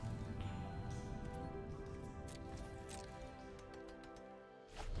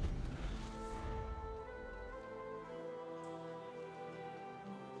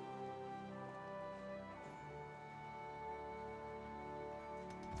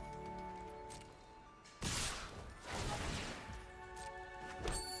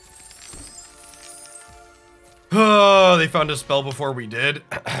 Oh, they found a spell before we did.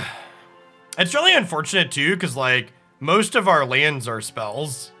 It's really unfortunate too, because like most of our lands are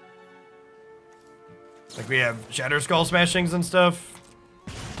spells. Like we have Shatterskull Smashings and stuff.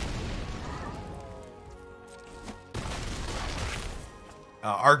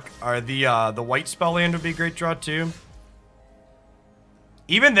 The white spell land would be a great draw too.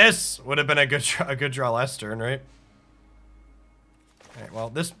 Even this would have been a good draw last turn, right? All right. Well,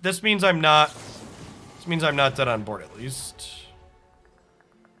 this means I'm not. This means I'm not dead on board at least.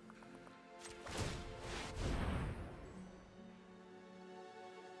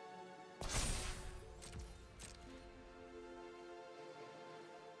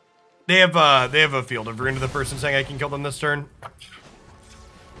 They have a Field of Ruin to the person saying I can kill them this turn.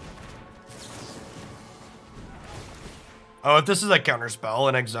 Oh, if this is a counter spell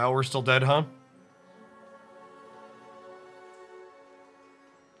in exile, we're still dead, huh?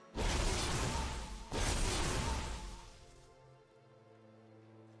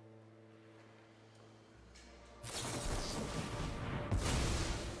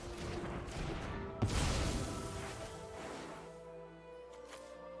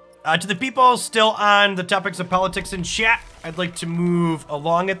 To the people still on the topics of politics in chat, I'd like to move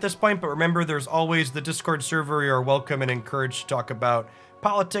along at this point, but remember there's always the Discord server. You're welcome and encouraged to talk about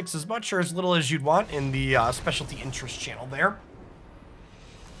politics as much or as little as you'd want in the specialty interest channel there.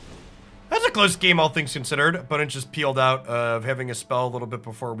 That's a close game, all things considered. Opponent just peeled out of having a spell a little bit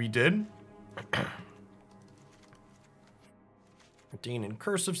before we did. Reidane and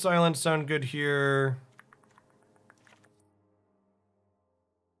Cursive Silence sound good here.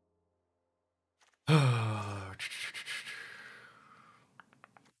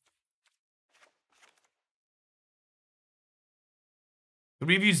 Could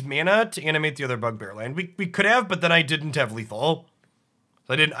we have used mana to animate the other Bugbear land? We could have, but then I didn't have lethal.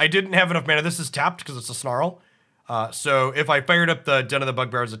 So I didn't have enough mana. This is tapped because it's a Snarl. So if I fired up the Den of the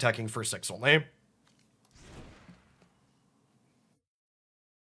Bugbear, I was attacking for 6 only.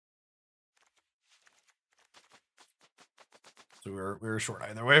 So we were short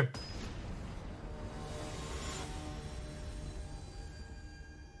either way.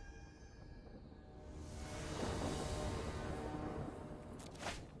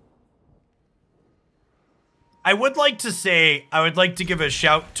 I would like to say, I would like to give a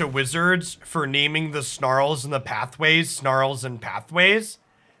shout to Wizards for naming the Snarls and the Pathways, Snarls and Pathways,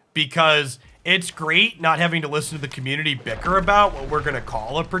 because it's great not having to listen to the community bicker about what we're going to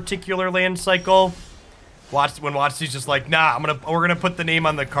call a particular land cycle. When Watsy's just like, nah, we're gonna put the name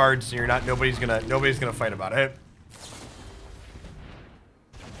on the card, so nobody's gonna fight about it.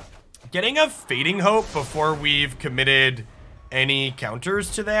 Getting a Fading Hope before we've committed any counters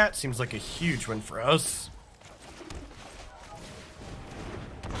to that seems like a huge win for us.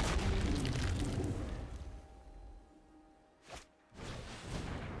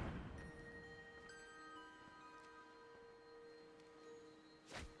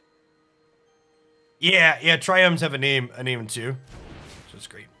 Yeah, Triumphs have a name too, which is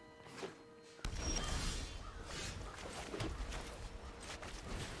great.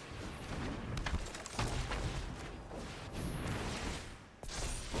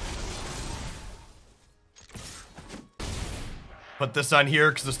 Put this on here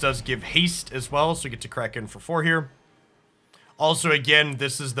because this does give haste as well, so we get to crack in for 4 here. Also, again,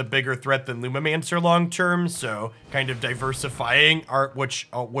 this is the bigger threat than Lumimancer long term, so kind of diversifying which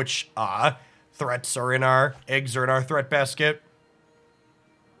threats are in our eggs are in our threat basket.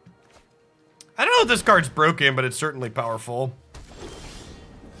 I don't know if this card's broken, but it's certainly powerful.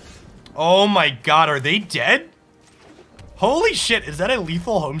 Oh my god, are they dead? Holy shit, is that a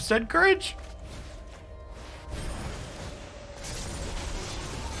lethal Homestead Courage?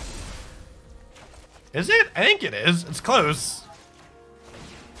 Is it? I think it is. It's close.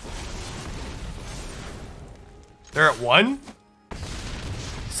 They're at 1?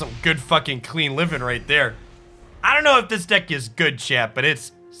 Some good fucking clean living right there. I don't know if this deck is good, chat, but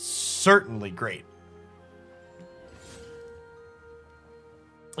it's certainly great.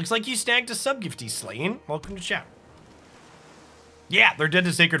 Looks like you snagged a sub-gifty, Slain. Welcome to chat. Yeah, they're dead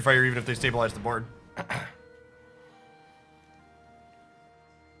to Sacred Fire even if they stabilize the board.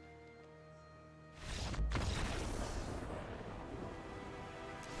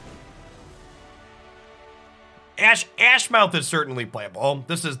 Ashmouth is certainly playable.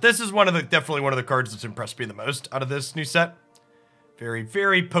 This is definitely one of the cards that's impressed me the most out of this new set. Very,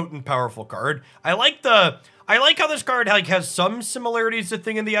 very potent, powerful card. I like how this card has some similarities to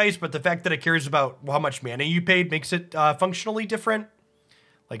Thing in the Ice, but the fact that it cares about how much mana you paid makes it functionally different.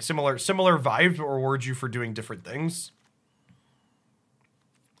 Like similar vibes, but rewards you for doing different things.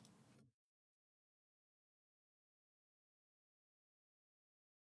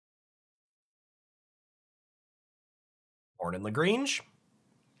 Born in Lagrange.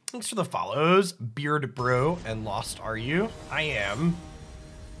 Thanks for the follows, Beard Bro and Lost Are You. I'm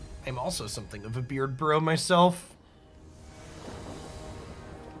also something of a Beard Bro myself.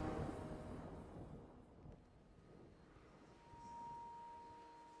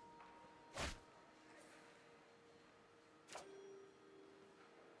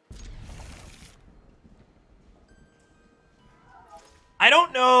 I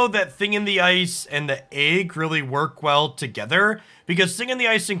don't know that Thing in the Ice and the Egg really work well together, because Thing in the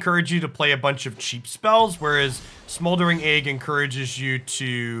Ice encourages you to play a bunch of cheap spells, whereas Smoldering Egg encourages you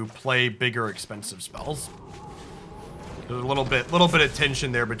to play bigger, expensive spells. There's a little bit of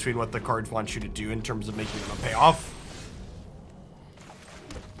tension there between what the cards want you to do in terms of making them a payoff.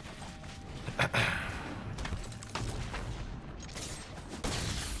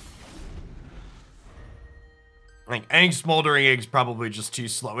 I think Smoldering Egg's probably just too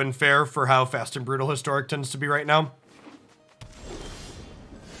slow and fair for how fast and brutal Historic tends to be right now.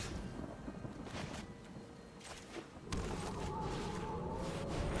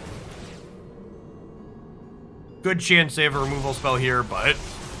 Good chance they have a removal spell here, but I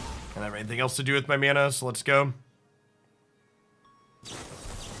don't have anything else to do with my mana, so let's go.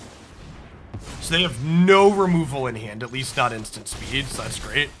 So they have no removal in hand, at least not instant speed, so that's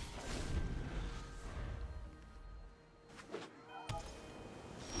great.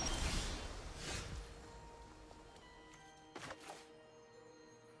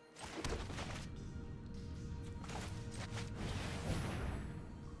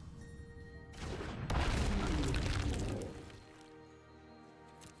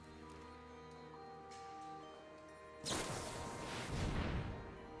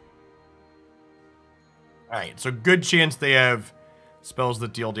 Alright, so good chance they have spells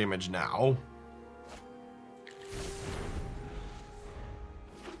that deal damage now.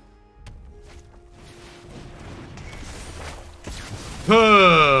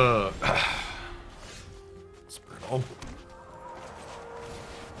 It's brutal.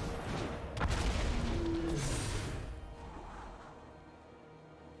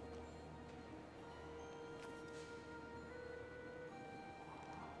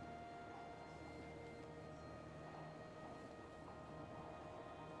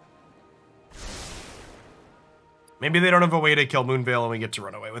 Maybe they don't have a way to kill Moonveil and we get to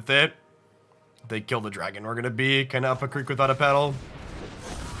run away with it. If they kill the dragon, we're going to be kind of up a creek without a paddle.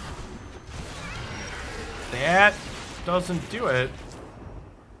 That doesn't do it.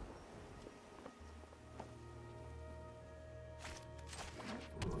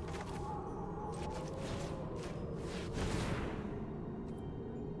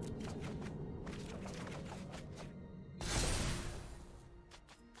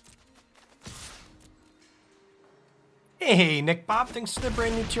 Hey, Nick Bob, thanks for the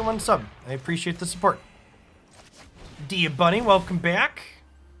brand new tier 1 sub. I appreciate the support. Dia Bunny, welcome back.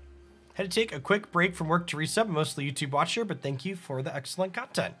 Had to take a quick break from work to resub, mostly YouTube watcher, but thank you for the excellent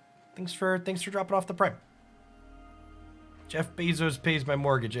content. Thanks for dropping off the prime. Jeff Bezos pays my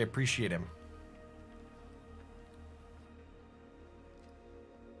mortgage. I appreciate him.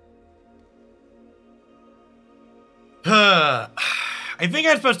 I think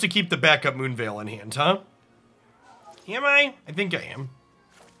I'm supposed to keep the backup Moonveil in hand, huh? Am I? I think I am.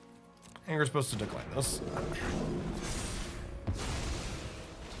 I think we're supposed to decline this.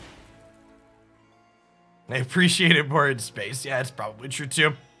 I appreciate it more in space. Yeah, it's probably true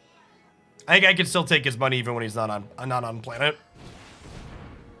too. I think I can still take his money even when he's not on planet.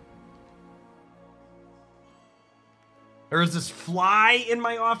 There is this fly in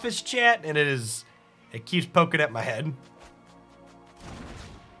my office chat, and it keeps poking at my head.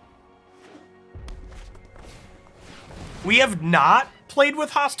 We have not played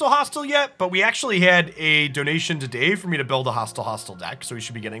with Hostile yet, but we actually had a donation today for me to build a Hostile deck, so we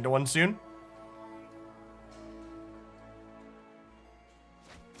should be getting to one soon.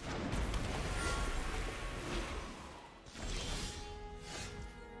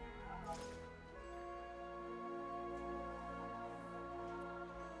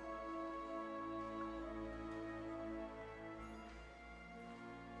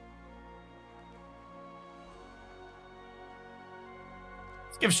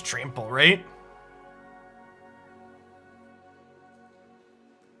 Gives trample, right?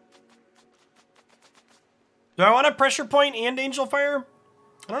 Do I want a pressure point and Angelfire?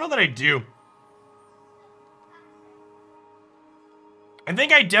 I don't know that I do. I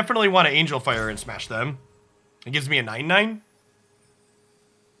think I definitely want to Angelfire and smash them. It gives me a 9/9.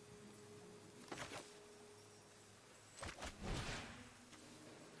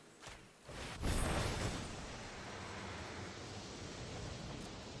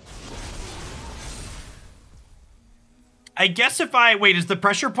 I guess if wait, is the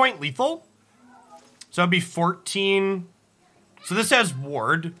pressure point lethal? So it'd be 14. So this has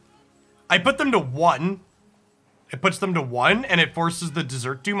ward. I put them to 1. It puts them to 1, and it forces the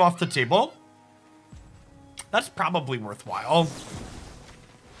Desert Doom off the table. That's probably worthwhile.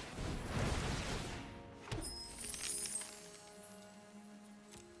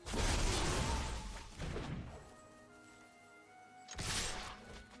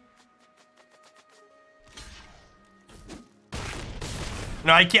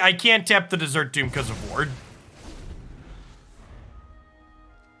 No, I can't tap the Desert Doom because of ward.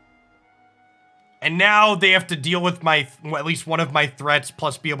 And now they have to deal with at least one of my threats,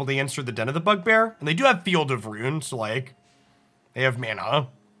 plus be able to answer the Den of the Bugbear. And they do have Field of Runes, so like, they have mana.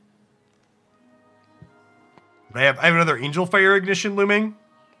 But I have another Angelfire Ignition looming.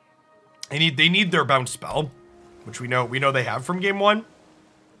 They need their bounce spell, which we know they have from game 1.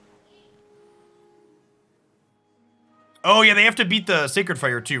 Oh yeah, they have to beat the Sacred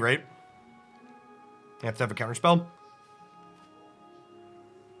Fire too, right? They have to have a counterspell.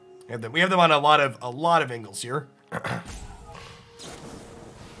 We have them on a lot of angles here.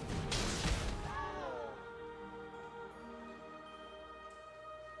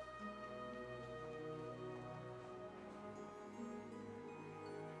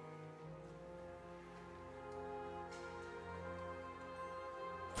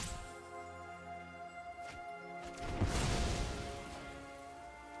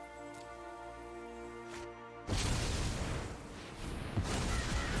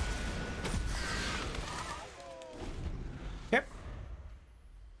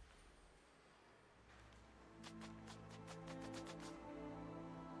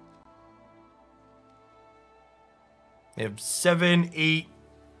 They have 7, 8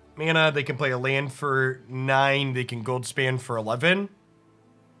 mana. They can play a land for 9. They can gold span for 11.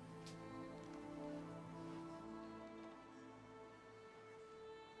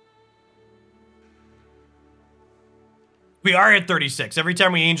 We are at 36. Every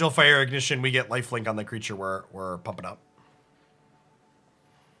time we Angelfire Ignition, we get lifelink on the creature we're pumping up.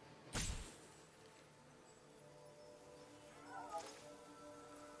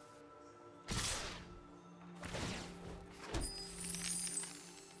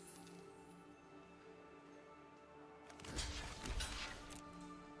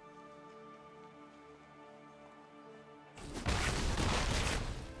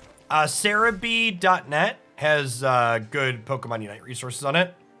 Cerebi.net has good Pokemon Unite resources on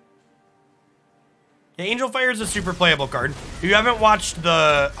it. Yeah, Angelfire is a super playable card. If you haven't watched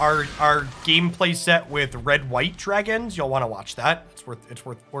our gameplay set with red-white dragons, you'll want to watch that. It's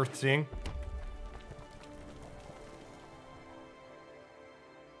worth seeing.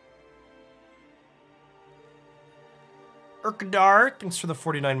 Urkadar, thanks for the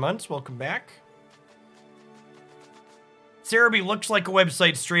 49 months. Welcome back. Cerebi looks like a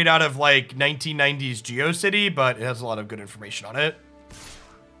website straight out of like 1990s GeoCity, but it has a lot of good information on it.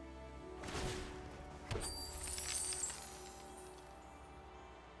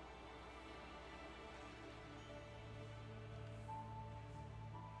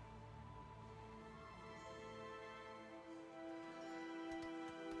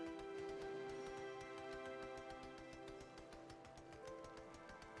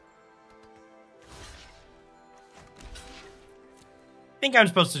 I think I'm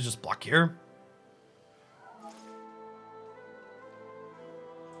supposed to just block here.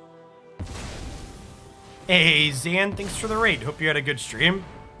 Hey, Zan, thanks for the raid. Hope you had a good stream.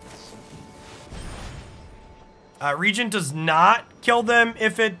 Regent does not kill them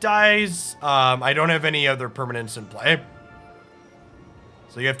if it dies. I don't have any other permanents in play.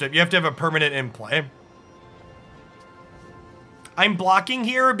 So you have to have a permanent in play. I'm blocking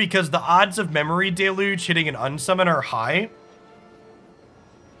here because the odds of Memory Deluge hitting an unsummon are high.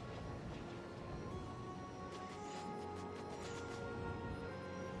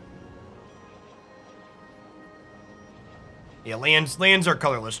 Yeah, lands are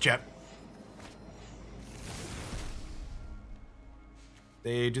colorless, chat.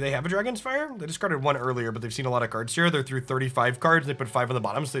 Do they have a Dragon's Fire? They discarded one earlier, but they've seen a lot of cards here. They're through 35 cards. They put 5 on the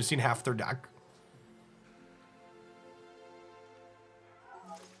bottom, so they've seen half their deck.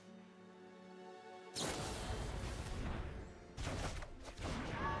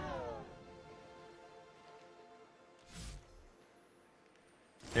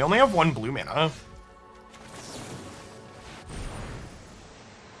 They only have 1 blue mana.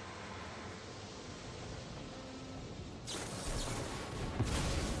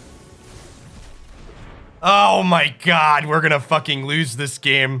 Oh my god, we're gonna fucking lose this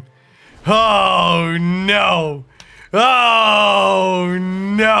game. Oh no. Oh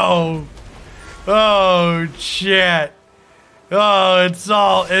no. Oh shit. Oh, it's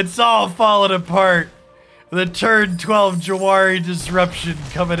all falling apart. The turn 12 Jawari disruption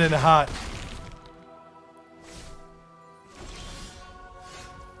coming in hot.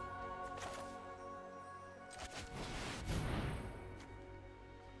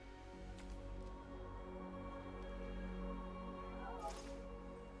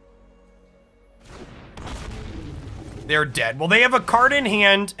 They're dead. Well, they have a card in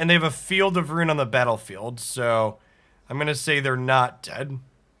hand, and they have a Field of Ruin on the battlefield, so I'm going to say they're not dead.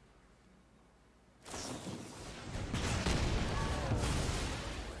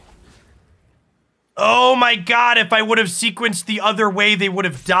 Oh my god, if I would have sequenced the other way, they would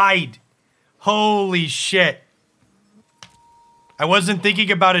have died. Holy shit. I wasn't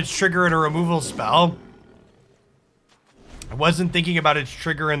thinking about its trigger in a removal spell. I wasn't thinking about its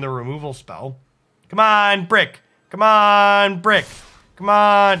trigger in the removal spell. Come on, Brick. Come on, Brick. Come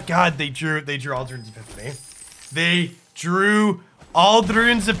on. God, they drew Aldrin's Epiphany. They drew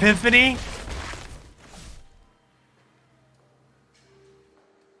Aldrin's Epiphany.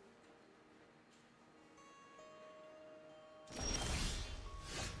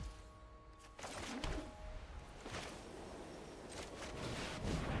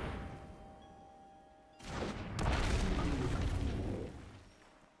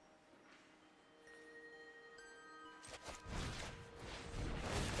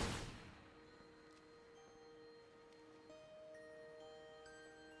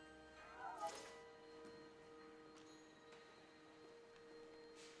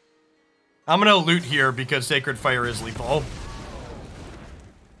 I'm gonna loot here because Sacred Fire is lethal.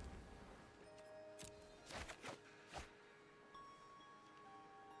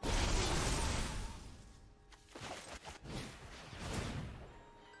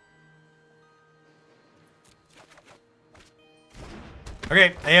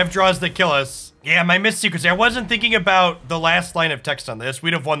 Okay, I have draws that kill us. Yeah, my missed secrets. I wasn't thinking about the last line of text on this.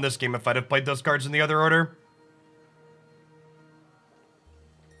 We'd have won this game if I'd have played those cards in the other order.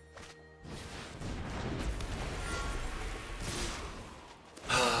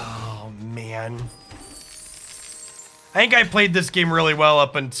 Man. I think I played this game really well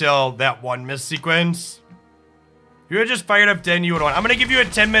up until that one miss sequence. If you had just fired up Den, you would want. I'm going to give you a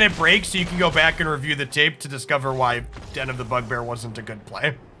 10-minute break so you can go back and review the tape to discover why Den of the Bugbear wasn't a good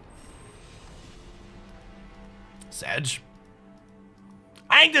play. Sedge.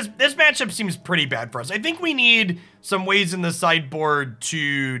 I think this matchup seems pretty bad for us. I think we need some ways in the sideboard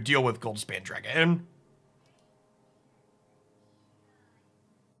to deal with Goldspan Dragon.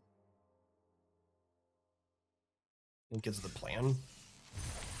 I think is the plan.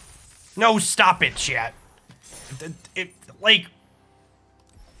 No, stop it, chat. Like,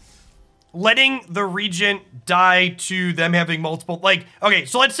 letting the Regent die to them having multiple, like, okay,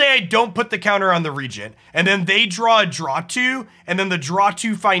 so let's say I don't put the counter on the Regent, and then they draw a draw 2, and then the draw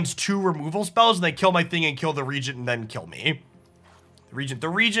 2 finds 2 removal spells, and they kill my thing and kill the Regent and then kill me. The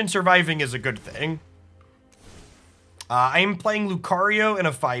Regent surviving is a good thing. I'm playing Lucario in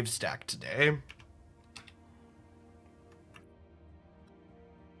a 5-stack today.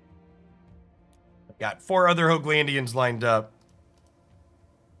 Got 4 other Hoglandians lined up.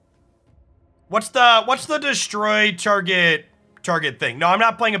 What's the destroy target thing? No, I'm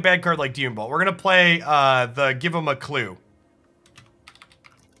not playing a bad card like Demon Bolt. We're gonna play the give him a clue.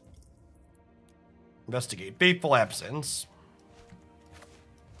 Investigate. Fateful Absence.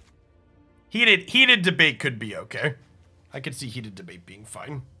 Heated debate could be okay. I could see heated debate being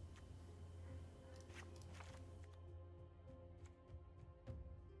fine.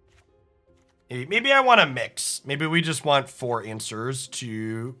 Maybe I want to mix. Maybe we just want 4 answers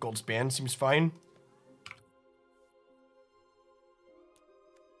to Goldspan. Seems fine.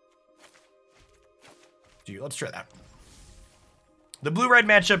 Dude, let's try that. The blue-red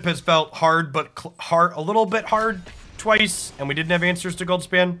matchup has felt hard, but a little bit hard twice, and we didn't have answers to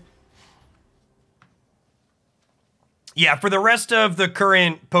Goldspan. Yeah, for the rest of the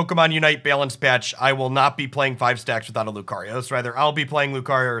current Pokemon Unite balance patch, I will not be playing 5 stacks without a Lucario. So either I'll be playing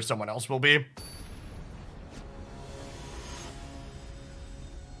Lucario or someone else will be.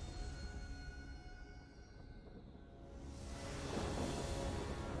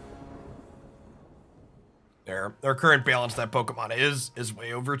 There, our current balance that Pokemon is way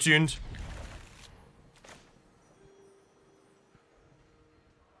overtuned.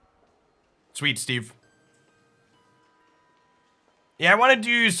 Sweet, Steve. Yeah, I want to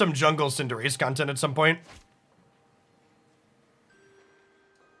do some Jungle Cinderace content at some point.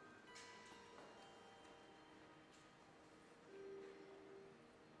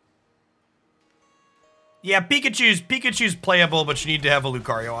 Yeah, Pikachu's playable, but you need to have a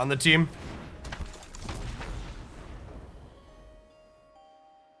Lucario on the team.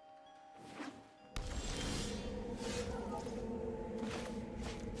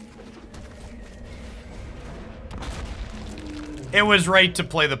 It was right to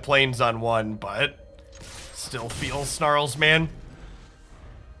play the planes on 1, but still feels snarls, man.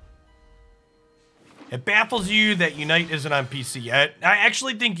 It baffles you that Unite isn't on PC yet. I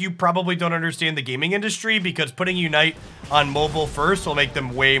actually think you probably don't understand the gaming industry, because putting Unite on mobile first will make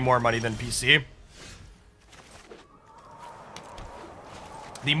them way more money than PC.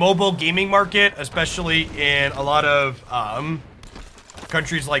 The mobile gaming market, especially in a lot of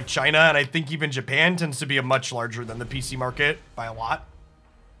countries like China, and I think even Japan, tends to be much larger than the PC market by a lot.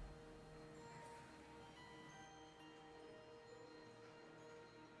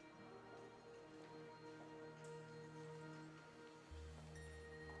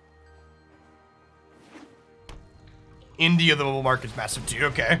 India, the mobile market's massive too,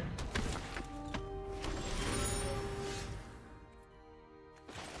 okay.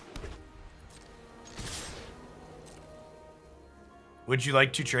 Would you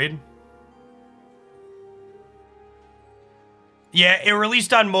like to trade? Yeah, it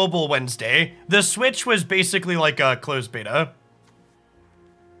released on mobile Wednesday. The Switch was basically like a closed beta.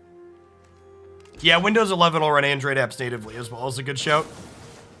 Yeah, Windows 11 will run Android apps natively as well. Is a good shout.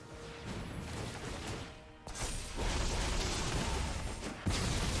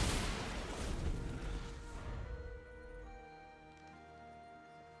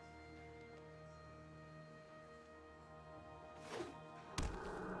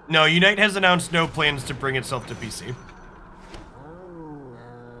 No, Unite has announced no plans to bring itself to PC.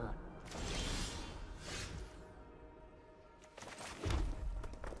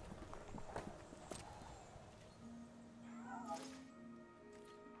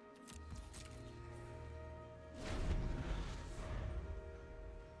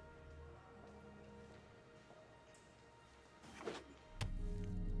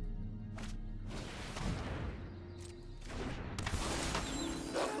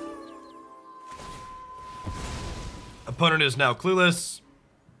 Opponent is now clueless.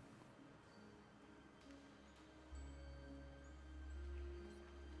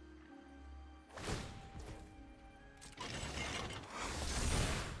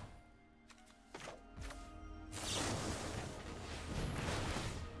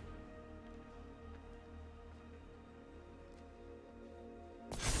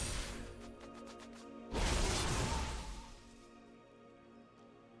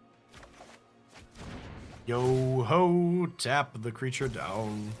 Yo ho, tap the creature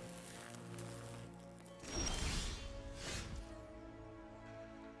down.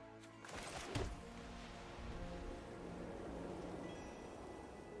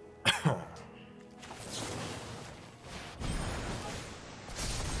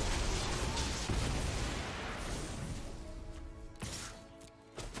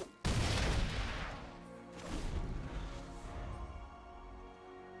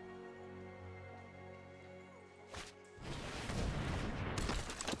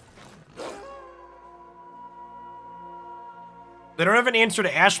 They don't have an answer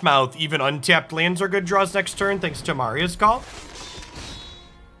to Ashmouth. Even untapped lands are good draws next turn, thanks to Emeria's call.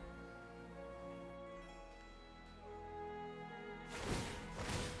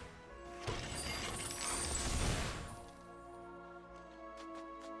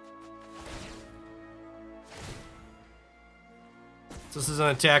 So this is an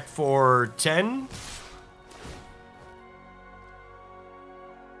attack for 10.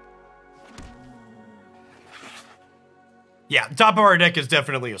 Yeah, top of our deck is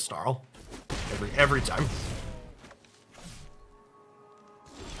definitely a Snarl. Every time.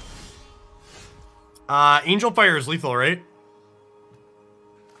 Angelfire is lethal, right?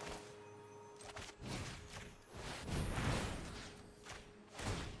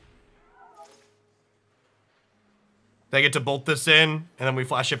 I get to bolt this in, and then we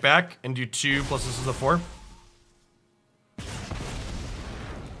flash it back and do 2 plus this is a 4.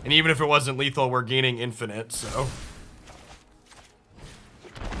 And even if it wasn't lethal, we're gaining infinite, so...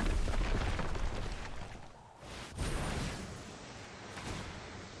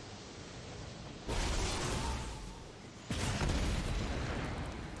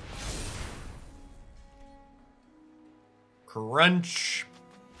 Crunch.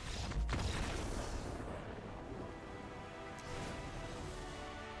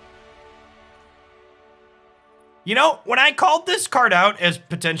 You know, when I called this card out as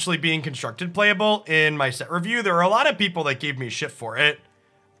potentially being constructed playable in my set review, there were a lot of people that gave me shit for it,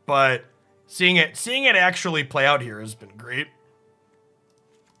 but seeing it actually play out here has been great.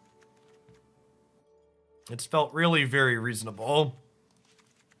 It's felt really very reasonable.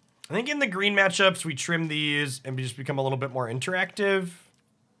 I think in the green matchups, we trim these and we just become a little bit more interactive.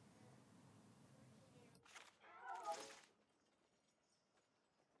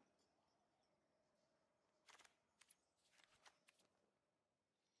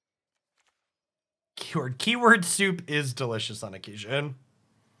 Keyword soup is delicious on occasion.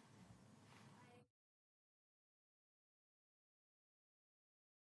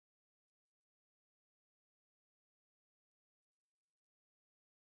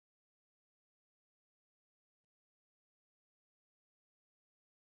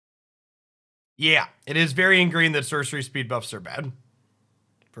 Yeah, it is very ingrained that sorcery speed buffs are bad.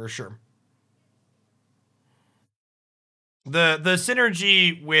 For sure. The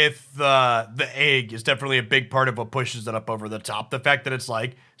synergy with the egg is definitely a big part of what pushes it up over the top. The fact that it's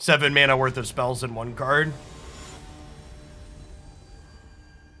like 7 mana worth of spells in one card.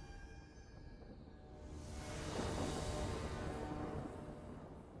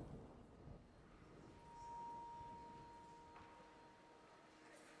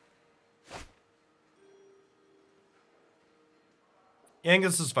 Yeah, I think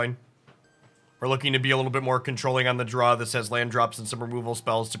this is fine. We're looking to be a little bit more controlling on the draw. This has land drops and some removal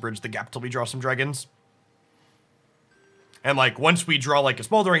spells to bridge the gap till we draw some dragons. And like, once we draw like a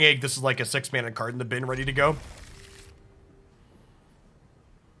Smoldering Egg, this is like a 6 mana card in the bin ready to go.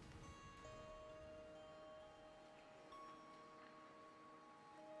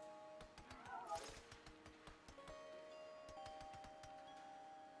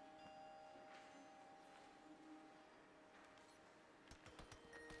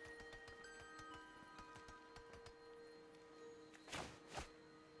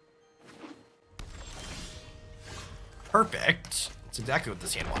 Perfect. That's exactly what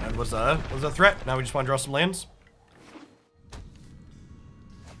this hand wanted. Was a threat. Now we just want to draw some lands.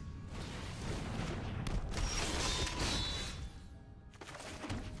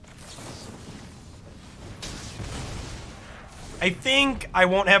 I think I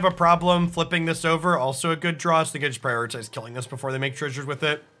won't have a problem flipping this over. Also a good draw. So I think I just prioritize killing this before they make treasures with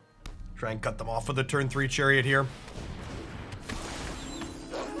it. Try and cut them off with a turn 3 chariot here.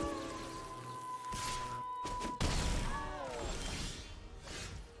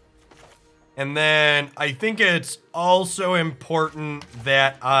 And then I think it's also important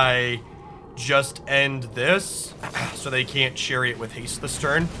that I just end this so they can't chariot with haste this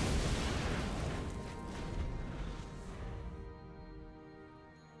turn.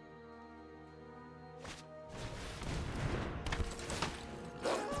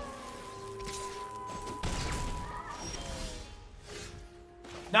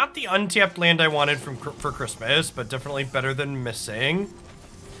 Not the untapped land I wanted for Christmas, but definitely better than missing.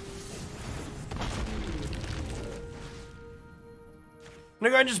 I'm gonna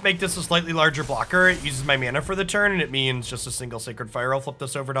go ahead and just make this a slightly larger blocker. It uses my mana for the turn, and it means just a single Sacred Fire. I'll flip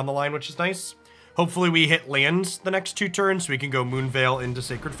this over down the line, which is nice. Hopefully we hit lands the next 2 turns, so we can go Moonveil into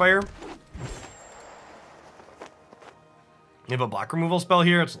Sacred Fire. You have a block removal spell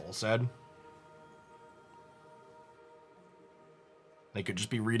here. It's a little sad. They could just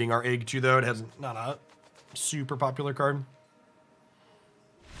be reading our egg too, though. It has not a super popular card.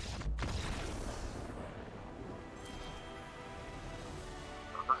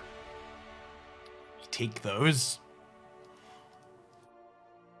 Take those.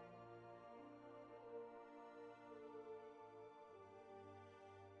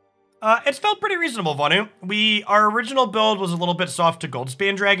 It's felt pretty reasonable, Vanu. Our original build was a little bit soft to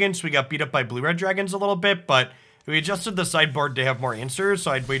Goldspan Dragons, so we got beat up by Blue-Red Dragons a little bit, but we adjusted the sideboard to have more answers,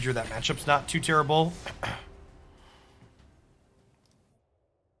 so I'd wager that matchup's not too terrible.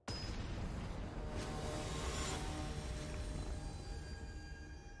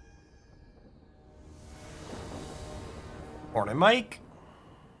 Morning, Mike.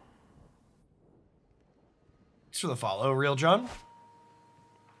 Thanks for the follow, Real John.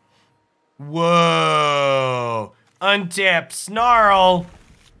 Whoa. Untap Snarl.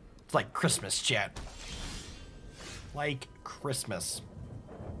 It's like Christmas, chat. Like Christmas.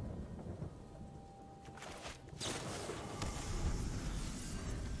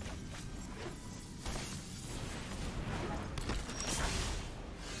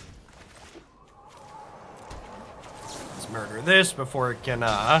 Let's murder this before it can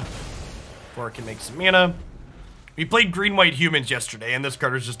make some mana. We played green-white humans yesterday, and this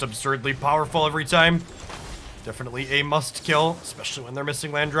card is just absurdly powerful every time. Definitely a must-kill, especially when they're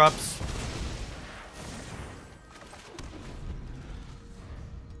missing land drops.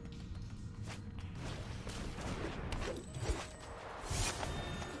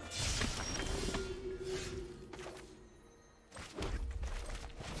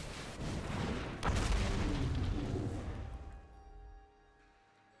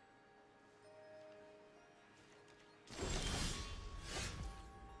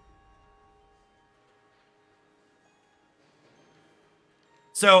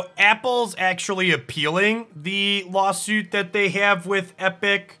 So Apple's actually appealing the lawsuit that they have with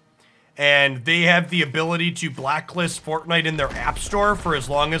Epic, and they have the ability to blacklist Fortnite in their app store for as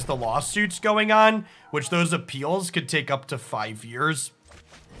long as the lawsuit's going on, which those appeals could take up to 5 years.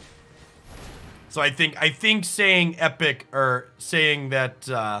 So I think saying Epic, or saying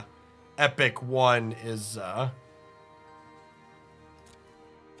that Epic won is a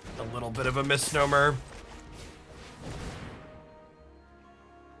little bit of a misnomer.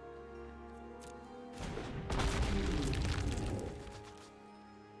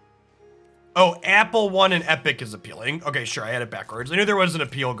 Oh, Apple won and Epic is appealing. Okay, sure, I had it backwards. I knew there was an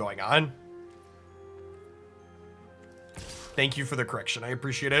appeal going on. Thank you for the correction. I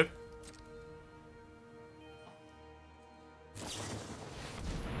appreciate it.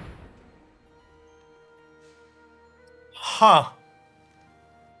 Huh.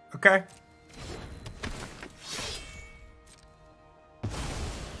 Okay.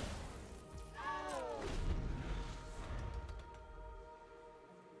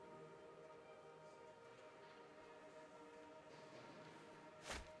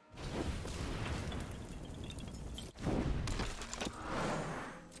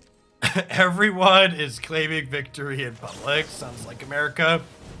 Everyone is claiming victory in public. Sounds like America.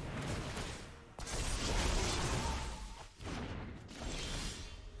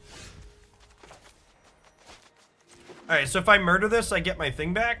 Alright, so if I murder this, I get my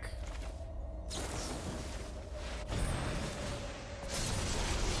thing back?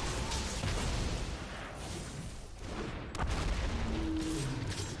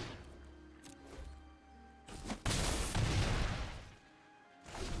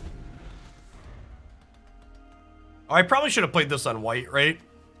 Oh, I probably should have played this on white, right?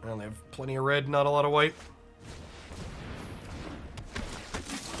 I only have plenty of red, not a lot of white.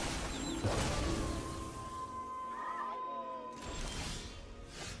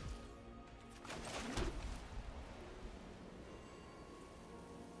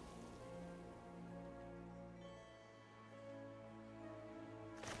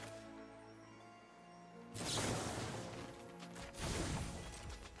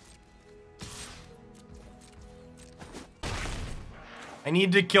 I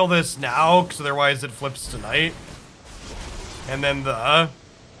need to kill this now, because otherwise it flips tonight. And then the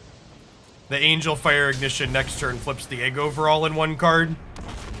Angelfire Ignition next turn flips the egg over all in one card.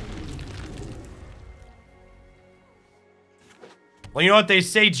 Well, you know what they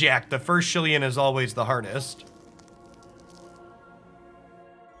say, Jack. The first shillion is always the hardest.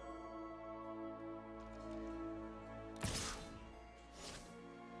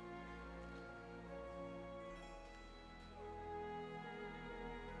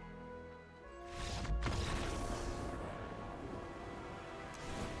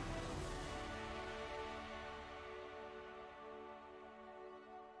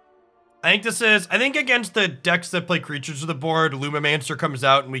 I think against the decks that play creatures to the board, Lumimancer comes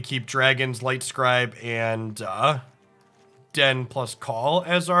out and we keep Dragons, Lightscribe, and Den plus Call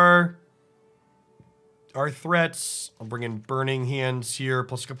as our threats. I'll bring in Burning Hands here,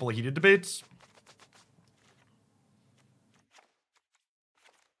 plus a couple of Heated Debates.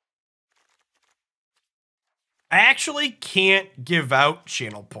 I actually can't give out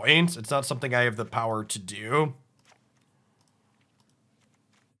channel points. It's not something I have the power to do.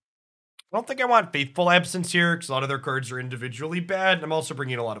 I don't think I want Fateful Absence here, because a lot of their cards are individually bad. And I'm also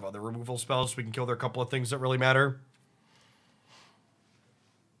bringing a lot of other removal spells so we can kill their couple of things that really matter.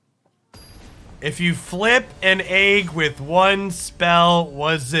 If you flip an egg with one spell,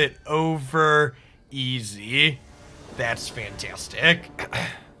 was it over? Easy. That's fantastic.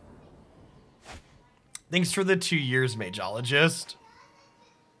 Thanks for the 2 years, Mageologist.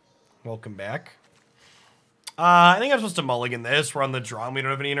 Welcome back. I think I'm supposed to mulligan this. We're on the draw and we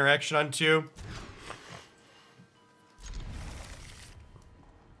don't have any interaction on 2.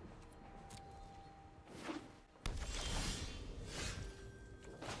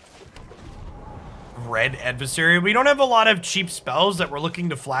 Red Adversary. We don't have a lot of cheap spells that we're looking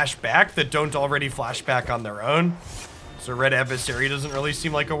to flash back that don't already flash back on their own. So Red Adversary doesn't really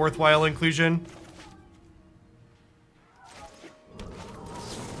seem like a worthwhile inclusion.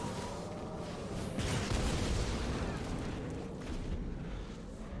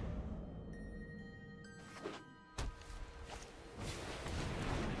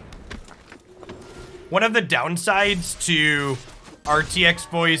 One of the downsides to RTX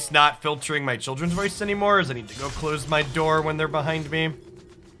voice not filtering my children's voice anymore is I need to go close my door when they're behind me.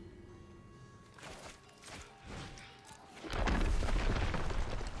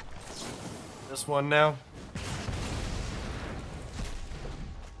 This one now.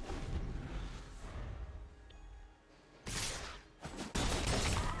 I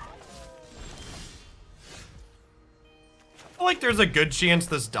feel like there's a good chance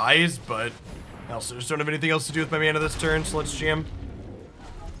this dies, but I also just don't have anything else to do with my mana this turn, so let's jam.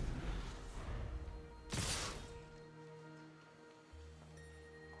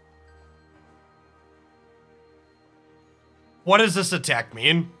 What does this attack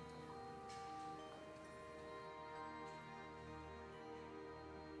mean?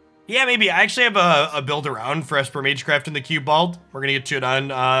 Yeah, maybe. I actually have a build around for Esper Magecraft in the Cube Bald. We're gonna get to it on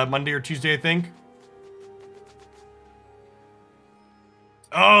Monday or Tuesday, I think.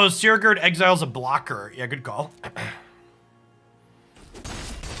 Oh, Seargard exiles a blocker. Yeah, good call.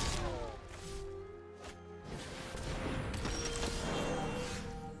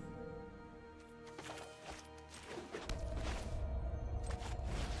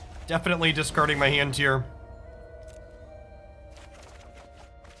 Definitely discarding my hand here.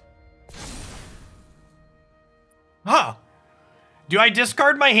 Huh. Do I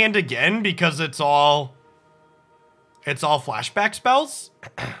discard my hand again because it's all flashback spells?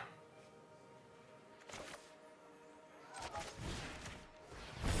 I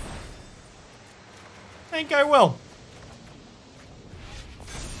think I will.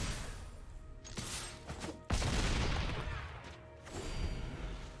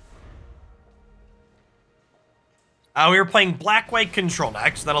 We were playing Black-White Control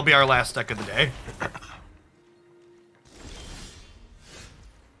next. That'll be our last deck of the day.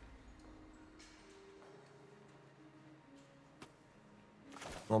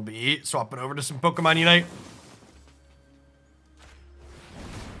 We'll be swapping over to some Pokemon Unite.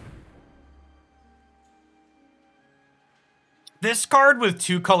 This card with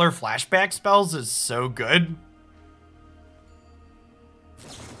 2-color flashback spells is so good.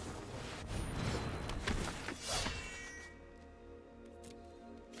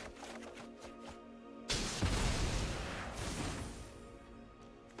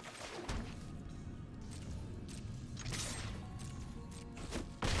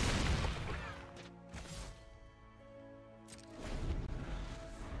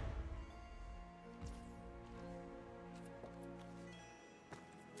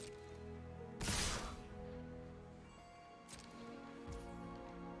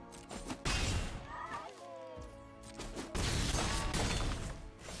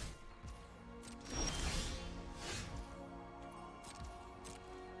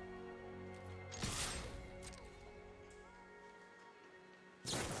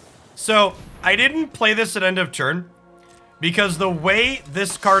 So I didn't play this at end of turn because the way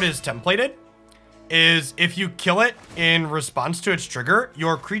this card is templated is if you kill it in response to its trigger,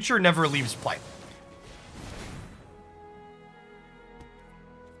 your creature never leaves play.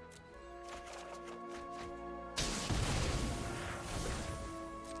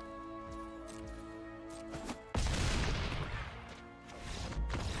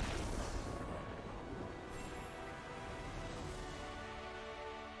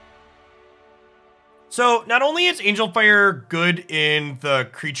 So not only is Angelfire good in the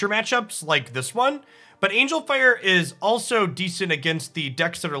creature matchups like this one, but Angelfire is also decent against the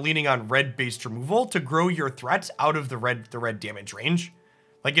decks that are leaning on red-based removal to grow your threats out of the red damage range.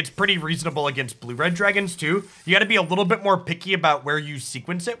 Like, it's pretty reasonable against blue-red dragons, too. You gotta be a little bit more picky about where you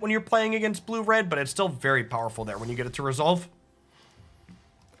sequence it when you're playing against blue-red, but it's still very powerful there when you get it to resolve.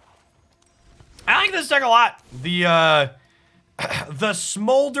 I like this deck a lot. The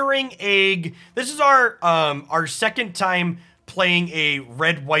Smoldering Egg. This is our second time playing a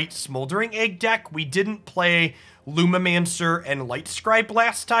red-white Smoldering Egg deck. We didn't play Lumimancer and Lightscribe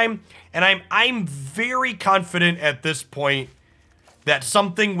last time, and I'm very confident at this point that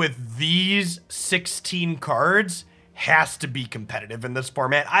something with these 16 cards has to be competitive in this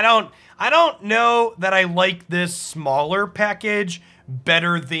format. I don't know that I like this smaller package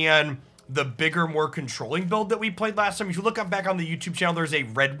better than the bigger, more controlling build that we played last time. If you look up back on the YouTube channel, there's a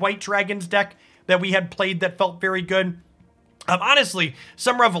red-white dragons deck that we had played that felt very good. Honestly,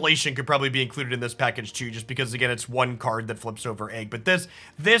 some Revelation could probably be included in this package too, just because, again, it's one card that flips over Egg. But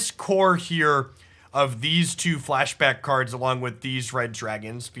this core here of these two flashback cards along with these red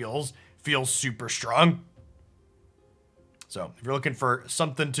dragons feels super strong. So if you're looking for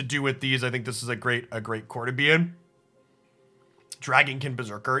something to do with these, I think this is a great core to be in. Dragonkin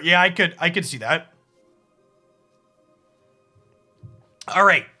Berserker. Yeah, I could see that. All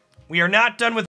right. We are not done with